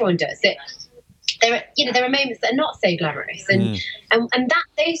child, and everyone does that. There are moments that are not so glamorous, and that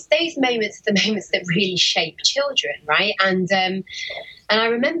those moments are the moments that really shape children, right? And I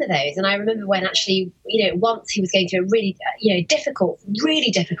remember those, and I remember when actually, once he was going through a really,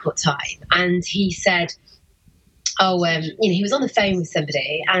 really difficult time, and he said, he was on the phone with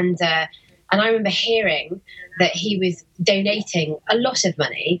somebody, and I remember hearing that he was donating a lot of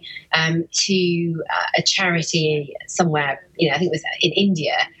money to a charity somewhere, I think it was in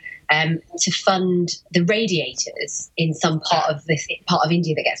India, to fund the radiators in some part of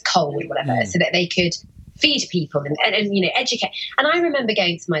India that gets cold or whatever, so that they could feed people and educate. And I remember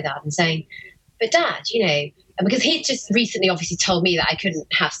going to my dad and saying, but Dad, because he had just recently obviously told me that I couldn't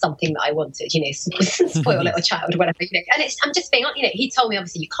have something that I wanted, spoil a little child or whatever, and I'm just being, he told me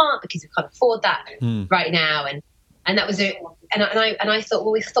obviously you can't, because we can't afford that right now. And that was it. And I thought,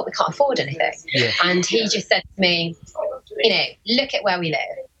 well, we thought we can't afford anything. Yeah. And he just said to me, look at where we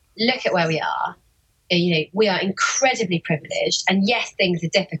live, look at where we are. We are incredibly privileged, and yes, things are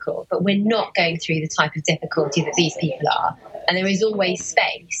difficult, but we're not going through the type of difficulty that these people are. And there is always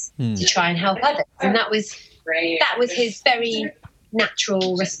space to try and help others. And that was his very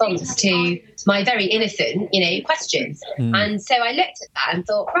natural response to my very innocent, questions. And so I looked at that and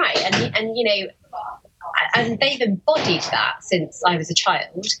thought, right, and they've embodied that since I was a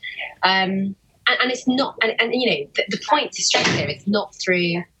child. And it's not, the point to stress here, it's not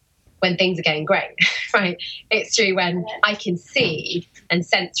through when things are going great, right? It's true when I can see and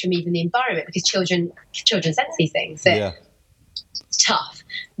sense from even the environment, because children sense these things. So tough,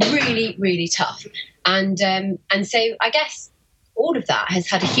 really, really tough. And so I guess all of that has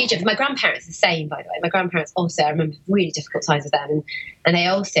had a huge effect. My grandparents are the same, by the way. My grandparents also, I remember really difficult times with them, and they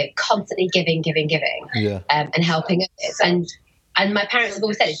also constantly giving, and helping others. And my parents have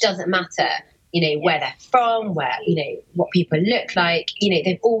always said it doesn't matter, where they're from, where, what people look like,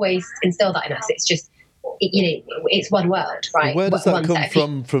 they've always instilled that in us. It's just, it's one world, right? Where does that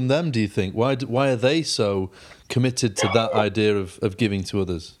come from them, do you think? Why are they so committed to that idea of giving to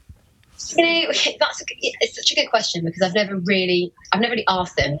others? It's such a good question, because I've never really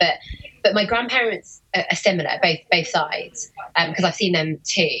asked them, but my grandparents are similar, both sides, because I've seen them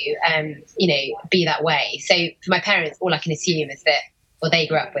too, be that way. So for my parents, all I can assume is that, well, they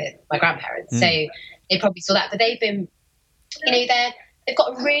grew up with my grandparents, so they probably saw that. But they've been, they've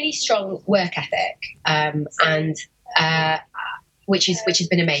got a really strong work ethic, and which has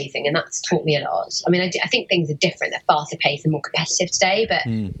been amazing, and that's taught me a lot. I think things are different; they're faster paced and more competitive today. But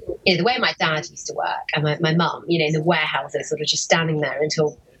the way my dad used to work, and my mum, in the warehouses, sort of just standing there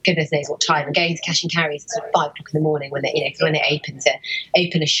until goodness knows what time, and going to cash and carries at sort of 5 o'clock in the morning when they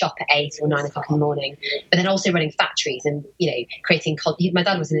open a shop at 8 or 9 o'clock in the morning, but then also running factories and creating. My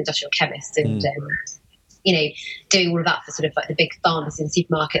dad was an industrial chemist, and doing all of that for sort of like the big pharmacies and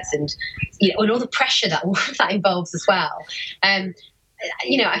supermarkets, and and all the pressure that involves as well.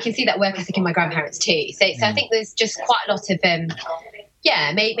 I can see that work ethic in my grandparents too. So I think there's just quite a lot of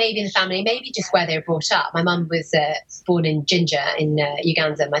maybe in the family, maybe just where they were brought up. My mum was born in Jinja in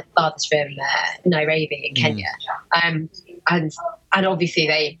Uganda. My father's from Nairobi in Kenya, and obviously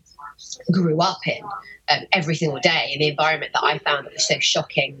they grew up in every single day in the environment that I found that was so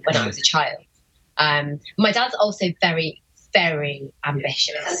shocking when I was a child. My dad's also very, very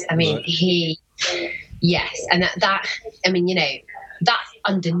ambitious. And that's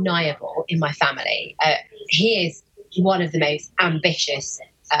undeniable in my family. He is one of the most ambitious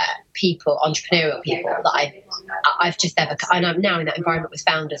people, entrepreneurial people that I've just ever, and I'm now in that environment with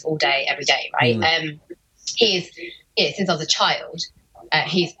founders all day, every day, right? He's, since I was a child,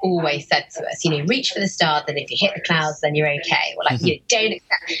 he's always said to us, reach for the stars, and if you hit the clouds, then you're okay. Or like, don't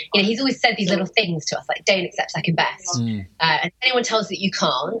accept, he's always said these little things to us, like, don't accept second best. And if anyone tells you that you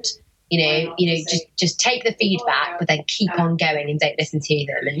can't, just take the feedback, but then keep on going and don't listen to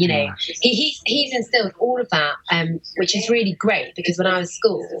them. And, he's instilled all of that, which is really great, because when I was at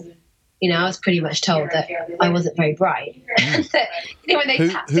school, I was pretty much told that I wasn't very bright. That, when they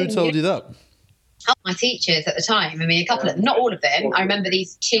who told you that? My teachers at the time. I mean, a couple of them, not all of them. I remember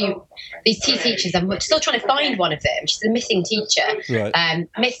these two teachers. I'm still trying to find one of them. She's a missing teacher. Right.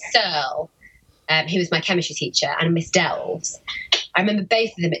 Miss Searle, who was my chemistry teacher, and Miss Delves. I remember both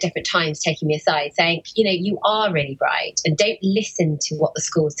of them at different times taking me aside saying, you are really bright, and don't listen to what the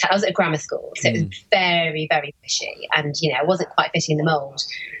schools tell. I was at a grammar school, so it was very, very pushy, and, I wasn't quite fitting the mould.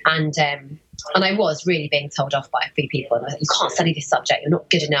 And I was really being told off by a few people. And you can't study this subject. You're not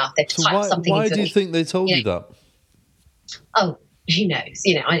good enough. They've typed something why into do you think they told you that? Oh, who knows?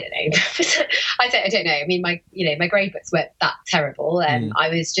 I don't know. I don't know. I mean, my grade books weren't that terrible. I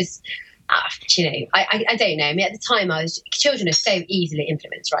was just, I don't know. I mean, at the time, children are so easily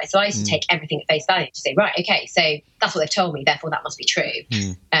influenced, right? So I used to take everything at face value to say, right, okay, so that's what they've told me, therefore that must be true.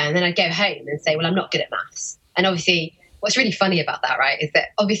 And then I'd go home and say, well, I'm not good at maths. And obviously, what's really funny about that, right, is that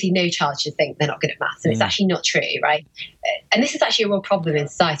obviously no child should think they're not good at maths, and it's actually not true, right? And this is actually a real problem in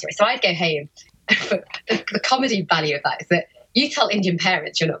society, right? So I'd go home, the comedy value of that is that you tell Indian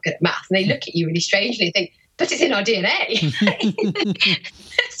parents you're not good at maths, and they look at you really strangely and think, but it's in our DNA.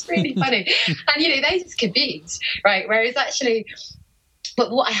 It's really funny. And, they're just confused, right? Whereas actually,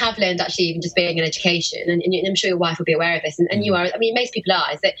 but what I have learned actually, even just being in education, and I'm sure your wife will be aware of this, and you are, I mean, most people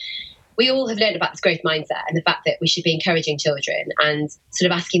are, is that we all have learned about this growth mindset and the fact that we should be encouraging children and sort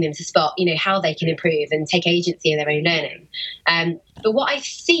of asking them to spot, how they can improve and take agency in their own learning. But what I've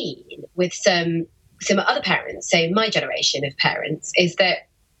seen with some other parents, so my generation of parents, is that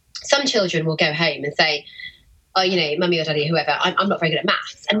some children will go home and say, oh, mummy or daddy, whoever, I'm not very good at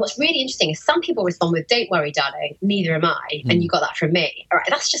maths. And what's really interesting is some people respond with, don't worry, darling, neither am I. And you got that from me. All right,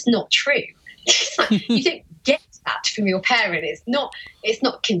 that's just not true. You don't get that from your parent. It's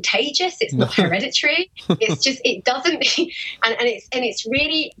not contagious, it's not hereditary, it's just, it doesn't, and it's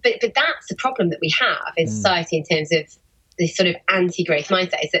really, but that's the problem that we have in society in terms of this sort of anti-growth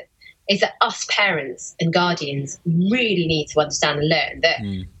mindset, is that us parents and guardians really need to understand and learn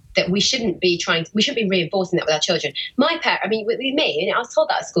that we shouldn't be reinforcing that with our children. With me, I was told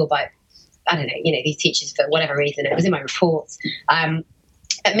that at school by, I don't know, these teachers for whatever reason, it was in my reports.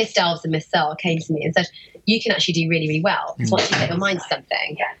 Miss Delves and Miss Searle came to me and said, you can actually do really, really well, because once you set your mind to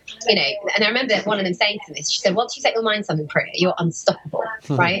something, and I remember one of them saying to me, she said, once you set your mind to something, Priya, you're unstoppable,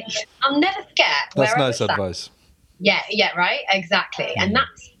 right? I'll never forget. That's nice advice. Yeah, right, exactly. And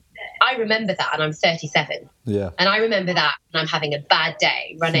I remember that, and I'm 37. Yeah. And I remember that, and I'm having a bad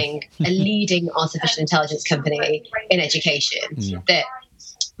day running a leading artificial intelligence company in education, that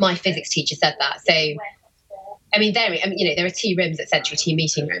my physics teacher said that. So, I mean, there are 2 rooms at Century, 2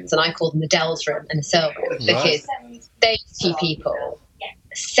 meeting rooms, and I call them the Delves room and the Searle room, because those 2 people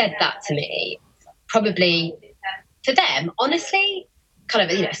said that to me. Probably for them, honestly, kind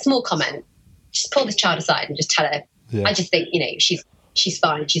of a small comment. Just pull this child aside and just tell her. Yeah. I just think she's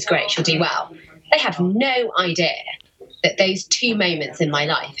fine, she's great, she'll do well. They have no idea that those 2 moments in my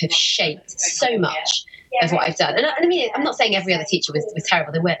life have shaped so much of what I've done. And I mean, I'm not saying every other teacher was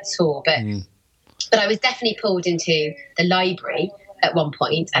terrible; they weren't at all, but I was definitely pulled into the library at one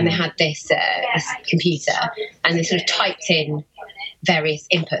point, and they had this computer, and they sort of typed in various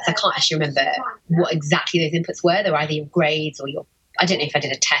inputs. I can't actually remember what exactly those inputs were. They were either your grades or your, I don't know if I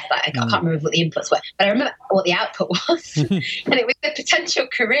did a test, I can't remember what the inputs were, but I remember what the output was. And it was the potential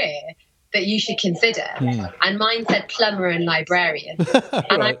career that you should consider. And mine said plumber and librarian.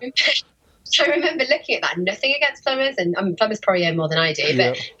 And right. I remember looking at that, nothing against plumbers, and plumbers probably earn more than I do,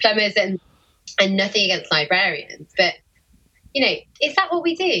 but plumbers and nothing against librarians. But, is that what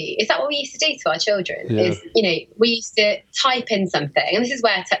we do? Is that what we used to do to our children? Yeah. Is, we used to type in something, and this is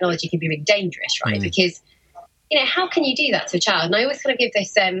where technology can be really dangerous, right? Because, how can you do that to a child? And I always kind of give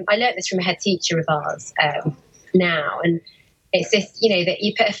this, I learned this from a head teacher of ours now, and it's this, that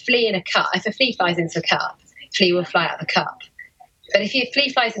you put a flea in a cup. If a flea flies into a cup, flea will fly out of the cup. But if a flea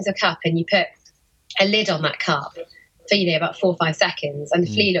flies into a cup and you put a lid on that cup for, about 4 or 5 seconds, and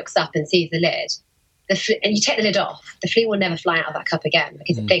the flea looks up and sees the lid, and you take the lid off, the flea will never fly out of that cup again,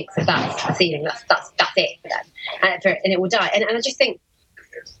 because it thinks that that's the ceiling, that's it for them, and it will die. And I just think,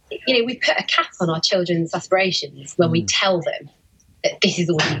 we put a cap on our children's aspirations when we tell them that this is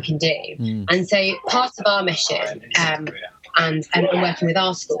all you can do. And so part of our mission and working with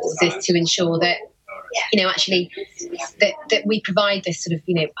our schools is to ensure that, actually that we provide this sort of,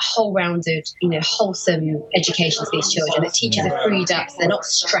 whole-rounded, wholesome education to these children, that teachers are freed up so they're not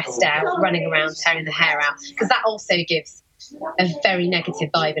stressed out, running around, tearing their hair out, because that also gives a very negative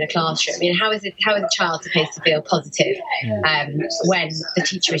vibe in a classroom. How is a child supposed to feel positive when the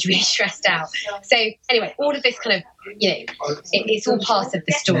teacher is really stressed out? So anyway, all of this kind of, it's all part of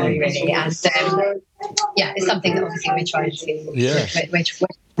the story, really. And it's something that obviously we're trying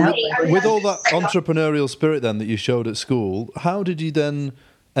to with all that entrepreneurial spirit then that you showed at school, how did you then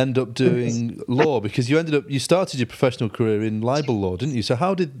end up doing law? Because you started your professional career in libel law, didn't you? So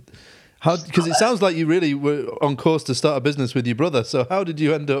because it sounds like you really were on course to start a business with your brother. So how did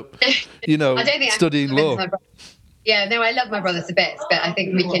you end up, studying law? Yeah, no, I love my brother to bits, but I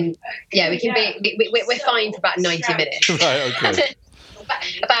think we're fine for about 90 minutes. Right, okay.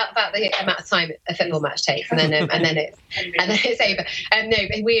 about the amount of time a football match takes, and then it's over. No,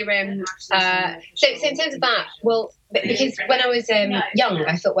 but we're so in terms of that, well, because when I was young,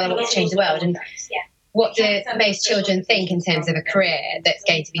 I thought, well, I want to change the world, and what do most children think in terms of a career that's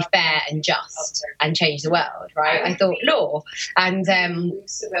going to be fair and just and change the world, right? I thought law, and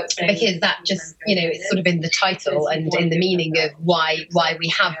because that just, it's sort of in the title and in the meaning of why we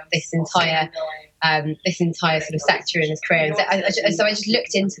have this entire sort of sector in this career. And so I just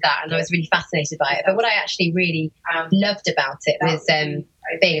looked into that, and I was really fascinated by it. But what I actually really loved about it was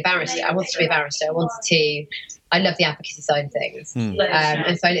being a barrister. I wanted to be a barrister. I love the advocacy side of things. And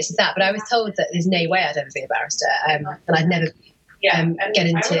so I looked at that, but I was told that there's no way I'd ever be a barrister, and I'd never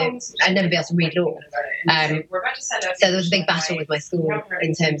I'd never be able to read law. So there was a big battle with my school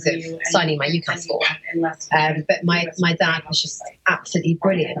in terms of signing my UCAS form. But my dad was just absolutely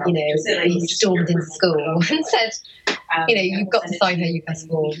brilliant. He stormed into school and said, you've got to sign her UCAS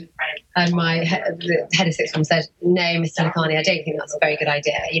form. And the head of sixth form said, no, Mr. Lakhani, I don't think that's a very good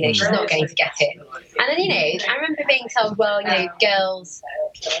idea. She's not going to get it. And then, I remember being told, well, girls,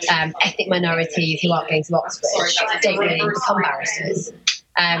 ethnic minorities who aren't going to Oxford don't really become barristers.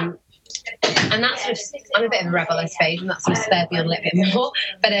 And that sort of, I'm a bit of a rebel, I suppose, and that sort of spurred me on a little bit more.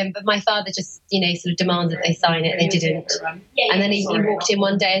 But my father just, sort of demanded they sign it. They didn't. And then he walked in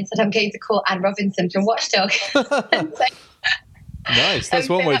one day and said, I'm going to call Anne Robinson from Watchdog. Nice. That's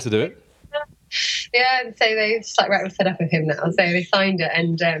one way to do it. Yeah, and so they just right, we're fed up with him now. So they signed it,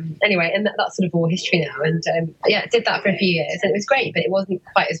 and anyway, and that's sort of all history now. And did that for a few years, and it was great, but it wasn't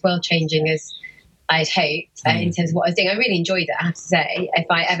quite as world changing as I'd hoped in terms of what I was doing. I really enjoyed it, I have to say. If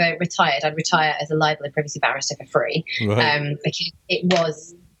I ever retired, I'd retire as a libel and privacy barrister for free, right. Because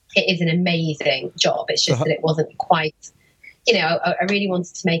it is an amazing job. It's just that it wasn't quite, I really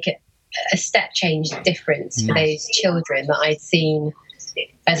wanted to make it a step change difference for those children that I'd seen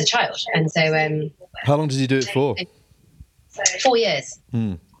as a child. And so how long did you do it for? 4 years.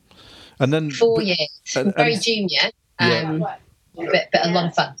 And then 4 years. Very junior, but a lot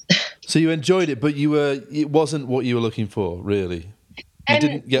of fun. So you enjoyed it, but it wasn't what you were looking for, really. You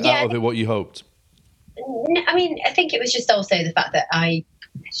didn't get out of it what you hoped. I mean, I think it was just also the fact that I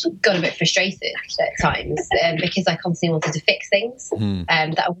got a bit frustrated at times because I constantly wanted to fix things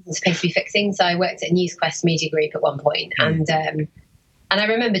that I wasn't supposed to be fixing. So I worked at NewsQuest Media Group at one point, and I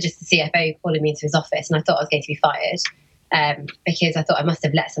remember just the CFO calling me into his office, and I thought I was going to be fired because I thought I must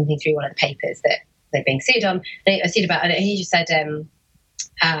have let something through one of the papers that they're being sued on. And I sued about, and he just said,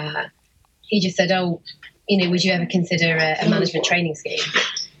 oh, would you ever consider a management training scheme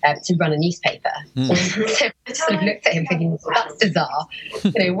to run a newspaper? So I just sort of looked at him thinking, that's bizarre.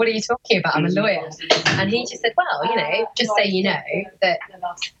 What are you talking about? I'm a lawyer. And he just said, well, just so you know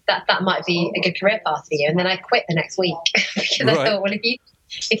that might be a good career path for you. And then I quit the next week because I thought, well, if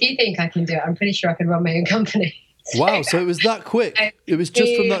you think I can do it, I'm pretty sure I can run my own company. Wow, so it was that quick. It was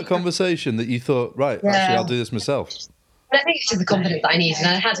just from that conversation that you thought, right, actually, I'll do this myself. But I think it's just the confidence that I needed. And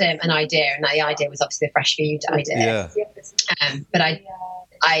I had an idea, and the idea was obviously a fresh food idea. Yeah. But I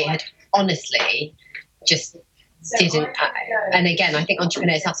had honestly just didn't. And again, I think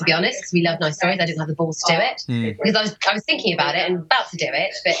entrepreneurs have to be honest, because we love nice stories. I didn't have the balls to do it because I was thinking about it and about to do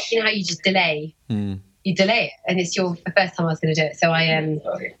it, but how you just delay. You delay it, and it's the first time I was going to do it. So I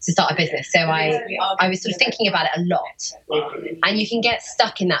to start a business. So I was sort of thinking about it a lot, and you can get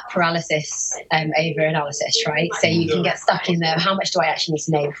stuck in that paralysis over analysis, right? So you can get stuck in there. How much do I actually need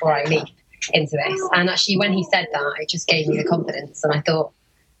to know before I leap into this? And actually, when he said that, it just gave me the confidence, and I thought,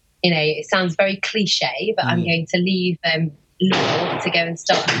 it sounds very cliche, but I'm going to leave law to go and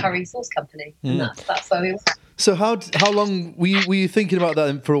start a curry sauce company, and that's where we were. So how long were you thinking about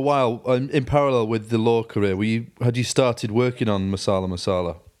that for a while in parallel with the law career? Had you started working on Masala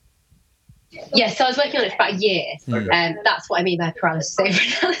Masala? Yes, so I was working on it for about a year. That's what I mean by paralysis over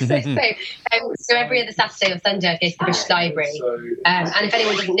analysis. So every other Saturday or Sunday I'd go to the British Library. And if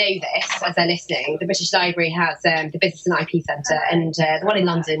anyone doesn't know this, as they're listening, the British Library has the Business and IP Centre, and the one in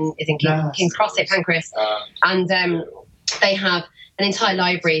London is in King's Cross, St Pancras. And they have an entire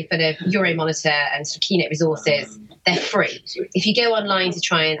library full of Euromonitor and sort of Keynote resources. They're free. If you go online to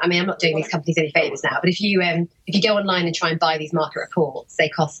try and, I'm not doing these companies any favours now, but if you go online and try and buy these market reports, they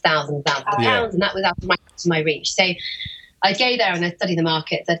cost thousands and thousands of pounds, and that was out of my reach. So I'd go there and I'd study the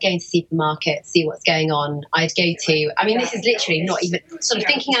markets. I'd go into supermarkets, see what's going on. I'd go to, this is literally not even sort of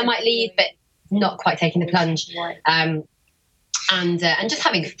thinking I might leave, but not quite taking the plunge. And just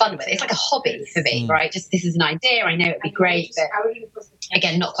having fun with it. It's like a hobby for me, right? Just this is an idea. I know it'd be great, but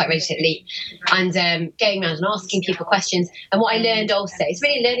again, not quite ready to leap. And going around and asking people questions. And what I learned also, it's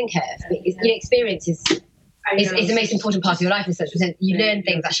really a learning curve. Experience is the most important part of your life in such a sense. You learn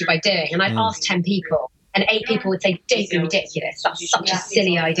things actually by doing. And I'd ask 10 people, and 8 people would say, "Don't be ridiculous. That's such a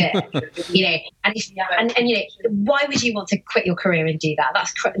silly idea." Why would you want to quit your career and do that?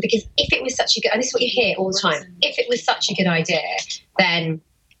 That's because if it was such a good, and this is what you hear all the time, if it was such a good idea, then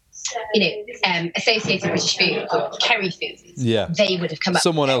Associated British Foods or Kerry Foods, they would have come up.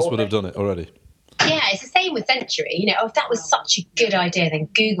 Someone else would have done it already. Yeah, it's the same with Century. If that was such a good idea, then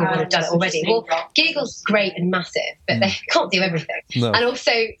Google would have done it already. Well, Google's great and massive, but they can't do everything. No. And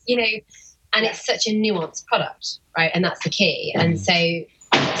also, and it's such a nuanced product, right? And that's the key. And so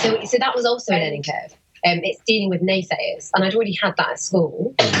that was also a learning curve. It's dealing with naysayers. And I'd already had that at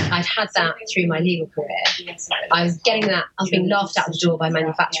school. I'd had that through my legal career. I was being laughed out the door by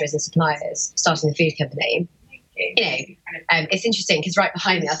manufacturers and suppliers, starting the food company. It's interesting because right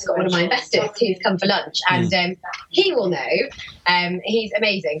behind me I've got one of my investors who's come for lunch, and he will know, he's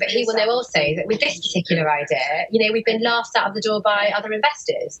amazing, but he will know also that with this particular idea, we've been laughed out of the door by other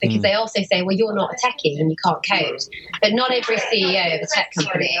investors because they also say, well, you're not a techie and you can't code. But not every CEO of a tech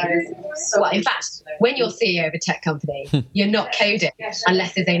company, well, in fact, when you're CEO of a tech company, you're not coding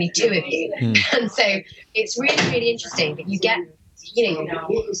unless there's only 2 of you. And so it's really, really interesting that you get,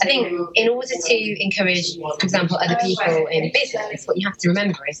 I think in order to encourage, for example, other people in business, what you have to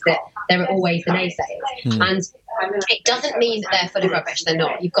remember is that there are always the naysayers. And it doesn't mean that they're full of rubbish. They're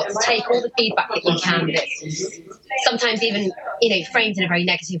not. You've got to take all the feedback that you can, that's sometimes even, framed in a very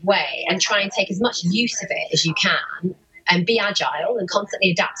negative way, and try and take as much use of it as you can, and be agile and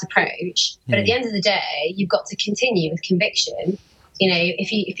constantly adapt approach. But at the end of the day, you've got to continue with conviction.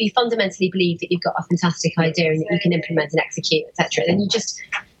 If you fundamentally believe that you've got a fantastic idea and that you can implement and execute, etc., then you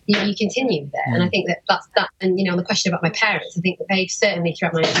continue with it. And I think that's that. And on the question about my parents, I think that they've certainly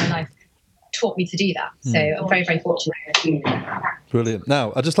throughout my entire life taught me to do that. So I'm very, very fortunate. Brilliant.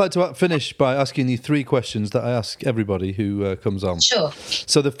 Now, I'd just like to finish by asking you 3 questions that I ask everybody who comes on. Sure.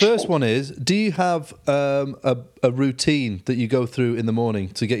 So the first one is, do you have a routine that you go through in the morning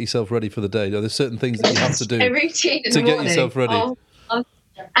to get yourself ready for the day? Are there certain things that you have to do a routine to get yourself ready?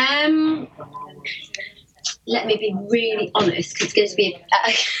 Let me be really honest, because it's going to be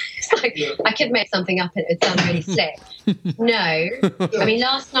it's like I could make something up and it would sound really slick. No.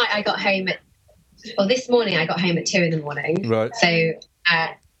 Last night I got home this morning I got home at 2 a.m. Right. So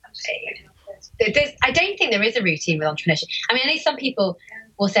I don't think there is a routine with entrepreneurship. I know some people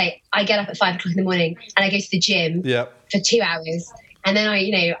will say, I get up at 5 o'clock in the morning and I go to the gym for 2 hours. And then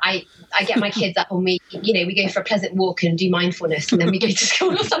I get my kids up and we go for a pleasant walk and do mindfulness, and then we go to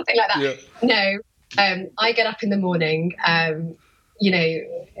school or something like that. Yeah. No, I get up in the morning,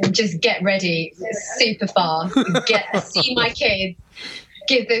 just get ready super fast, see my kids,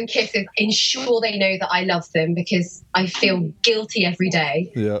 give them kisses, ensure they know that I love them, because I feel guilty every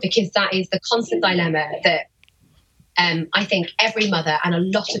day, because that is the constant dilemma that I think every mother and a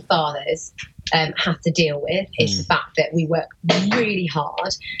lot of fathers have to deal with, is the fact that we work really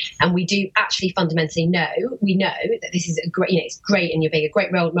hard, and we do actually fundamentally know that this is a great, it's great, and you're being a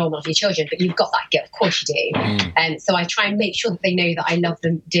great role model for your children, but you've got that guilt. Of course you do. And so I try and make sure that they know that I love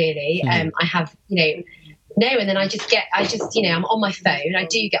them dearly. I have, and then I just I'm on my phone. I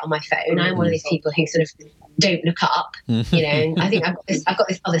do get on my phone. I'm one of these people who sort of don't look up, and I think I've got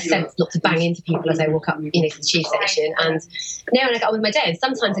this other sense not to bang into people as I walk up, to the tube station. And now I get on with my day. And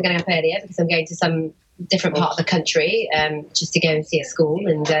sometimes I'm getting up earlier because I'm going to some different part of the country, just to go and see a school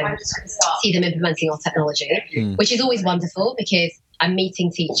and see them implementing our technology, which is always wonderful, because I'm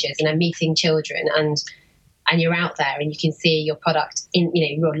meeting teachers and I'm meeting children, and you're out there and you can see your product in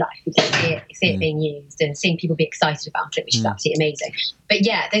real life. You can see it being used and seeing people be excited about it, which is absolutely amazing. But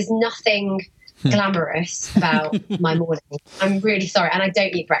yeah, there's nothing glamorous about my morning. I'm really sorry, and I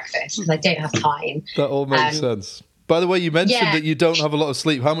don't eat breakfast because I don't have time. That all makes sense. By the way, you mentioned that you don't have a lot of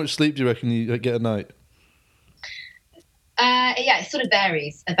sleep. How much sleep do you reckon you get a night? Yeah, it sort of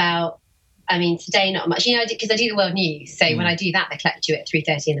varies. Today not much. Because I do the world news, so when I do that, they collect you at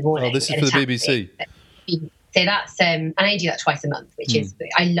 3:30 in the morning. Oh, this is for the BBC. So that's and I do that twice a month, which is,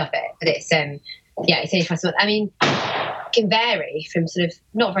 I love it. But it's it's only twice a month. I mean, it can vary from sort of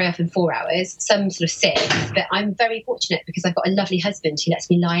not very often 4 hours, some sort of 6. But I'm very fortunate because I've got a lovely husband who lets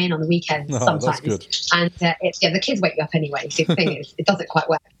me lie in on the weekends sometimes. That's good. And the kids wake me up anyway. So the thing is, it doesn't quite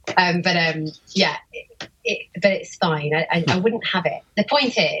work. But it's fine. I wouldn't have it. The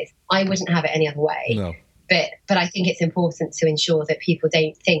point is, I wouldn't have it any other way. No. But I think it's important to ensure that people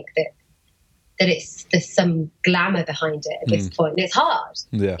don't think that there's some glamour behind it at this point. And it's hard,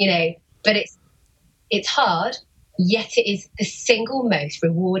 but it's hard, yet it is the single most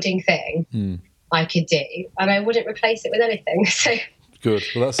rewarding thing I could do, and I wouldn't replace it with anything. So good.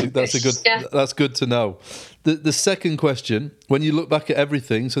 Well, that's good to know. The second question: when you look back at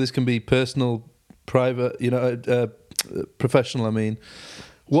everything, so this can be personal, private, professional. I mean,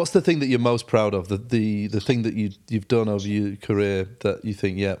 what's the thing that you're most proud of? The thing that you've done over your career that you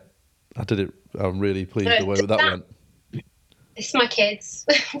think, I did it. I'm really pleased the way that went. It's my kids.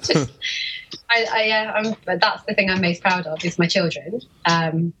 That's the thing I'm most proud of is my children.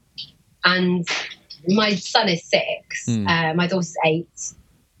 And my son is 6. My daughter's 8.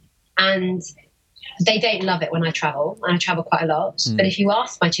 And they don't love it when I travel. And I travel quite a lot. But if you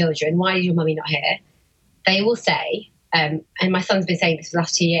ask my children, why is your mummy not here? They will say, and my son's been saying this for the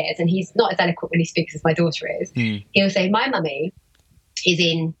last 2 years, and he's not as eloquent when he speaks as my daughter is. He'll say, my mummy is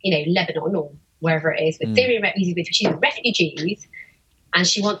in, Lebanon or wherever it is, with Syrian refugees, and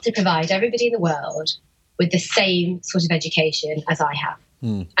she wants to provide everybody in the world with the same sort of education as I have.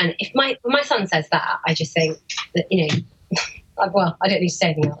 And when my son says that, I just think that, well, I don't need to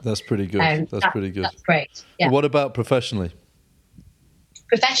say anything else. That's pretty good. That's pretty good. That's great. Yeah. What about professionally?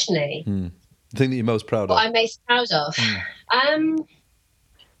 Professionally? The thing that you're most proud of? What I'm most proud of?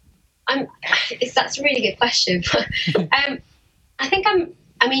 That's a really good question. I think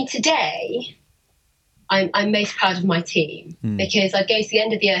today I'm most proud of my team because I'd go to the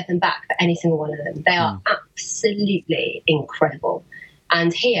end of the earth and back for any single one of them. They are absolutely incredible.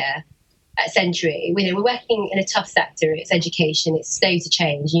 And here at Century, we're working in a tough sector. It's education. It's slow to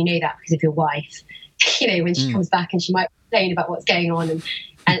change. You know that because of your wife. When she comes back and she might complain about what's going on and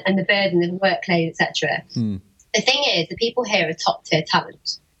the burden of workload, etc. The thing is, the people here are top tier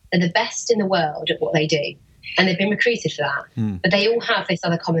talent. They're the best in the world at what they do. And they've been recruited for that. But they all have this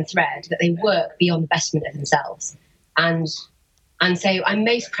other common thread that they work beyond the betterment of themselves. And so I'm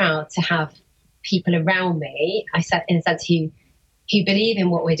most proud to have people around me, in a sense, who believe in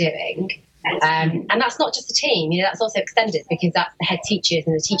what we're doing. And that's not just the team, that's also extended because that's the head teachers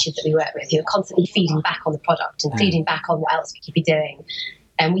and the teachers that we work with who are constantly feeding back on the product and feeding back on what else we could be doing.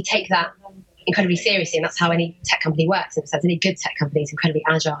 And we take that incredibly seriously, and that's how any tech company works. In a sense, any good tech company is incredibly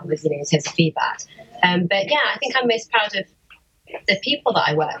agile with, in terms of feedback. But yeah, I think I'm most proud of the people that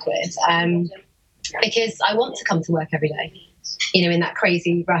I work with because I want to come to work every day, in that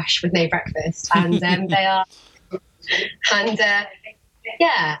crazy rush with no breakfast, and they are, and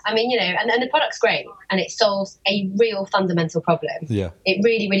and the product's great, and it solves a real fundamental problem. Yeah, it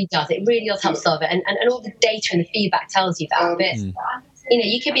really, really does. It really does help solve it, and all the data and the feedback tells you that. But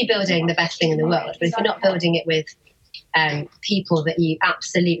you could be building the best thing in the world, but if you're not building it with people that you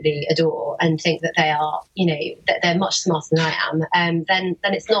absolutely adore and think that they are, that they're much smarter than I am, then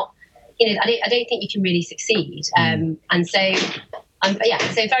it's not, I don't think you can really succeed. And so I'm,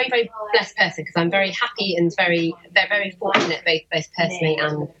 so very, very blessed person because I'm very happy and very, very fortunate both personally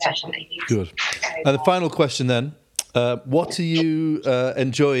and professionally. Good. And the final question then. What are you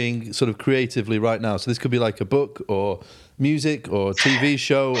enjoying sort of creatively right now? So this could be like a book or music or TV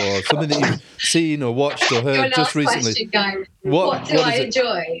show or something that you've seen or watched or heard just recently. What do I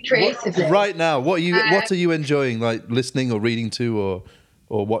enjoy creatively? Right now, what are you enjoying, like listening or reading to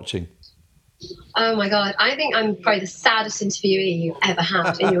or watching? Oh my God, I think I'm probably the saddest interviewee you've ever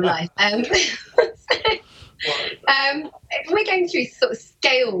had in your life. We're going through sort of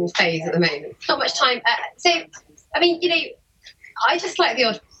scale phase at the moment. Not much time. I just like the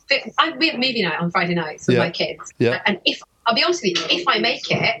odd. We have movie night on Friday nights with my kids, and if I'll be honest with you, if I make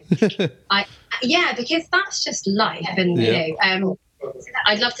it, because that's just life, and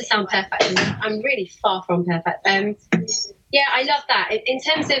I'd love to sound perfect, and I'm really far from perfect. I love that. In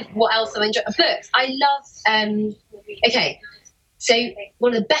terms of what else I enjoy, books. I love. So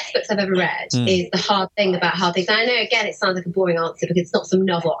one of the best books I've ever read is The Hard Thing About Hard Things. And I know, again, it sounds like a boring answer because it's not some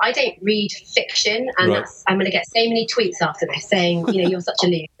novel. I don't read fiction, and I'm going to get so many tweets after this saying, you're such a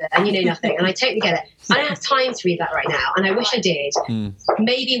loser and you know nothing. And I totally get it. I don't have time to read that right now, and I wish I did.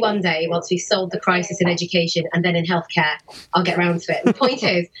 Maybe one day, once we've solved the crisis in education and then in healthcare, I'll get around to it. The point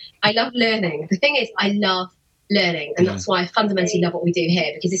is, I love learning. The thing is, I love learning, and that's why I fundamentally love what we do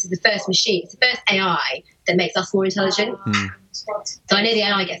here, because this is the first machine, it's the first AI that makes us more intelligent. So I know the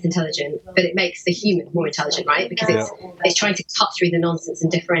AI gets intelligent, but it makes the human more intelligent, right? Because it's trying to cut through the nonsense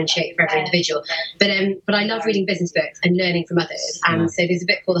and differentiate for every individual. But I love reading business books and learning from others. And so there's a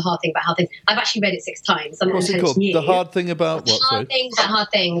book called The Hard Thing About Hard Things. I've actually read it 6 times. What's it called? The Hard Thing About what? Hard Things About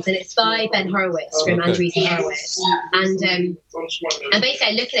Hard Things, and it's by Ben Horowitz from Andreessen Horowitz. And basically,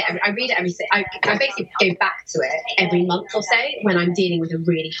 I look at it. I read it every. I basically go back to it every month or so when I'm dealing with a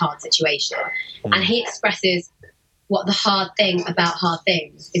really hard situation, and he expresses what the hard thing about hard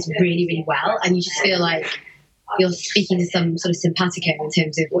things is really, really well. And you just feel like you're speaking to some sort of simpatico in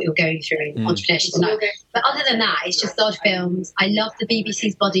terms of what you're going through in entrepreneurship and life. But other than that, it's just odd films. I love the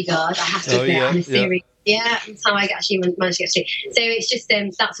BBC's Bodyguard. I have to admit, on a series. Yeah, that's how I actually managed to get through. So it's just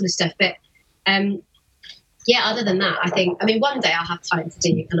that sort of stuff. But other than that, I mean, one day I'll have time to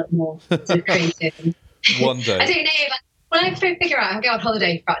do a lot more sort of creative. One day. I don't know. When I figure out, I'll go on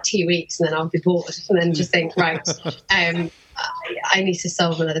holiday for about 2 weeks and then I'll be bored and then just think, right, I need to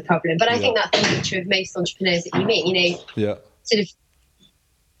solve another problem. But I think that's the nature of most entrepreneurs that you meet, sort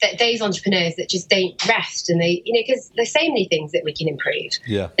of those entrepreneurs that just don't rest, and they, because there's so many things that we can improve.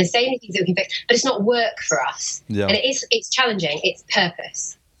 Yeah. There's so many things that we can fix, but it's not work for us. Yeah. And it's challenging. It's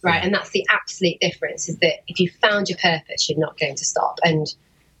purpose, right? Yeah. And that's the absolute difference, is that if you found your purpose, you're not going to stop. And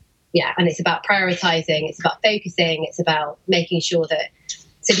it's about prioritizing, it's about focusing, it's about making sure that,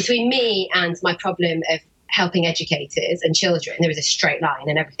 so between me and my problem of helping educators and children, there is a straight line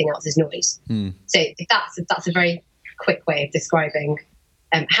and everything else is noise. So that's a very quick way of describing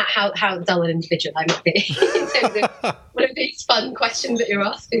how dull an individual I might be in terms of one of these fun questions that you're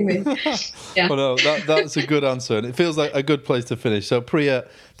asking me. Yeah. Well, no, that's a good answer, and it feels like a good place to finish. So Priya,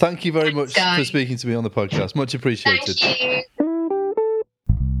 thank you very much for speaking to me on the podcast. Much appreciated. Thank you.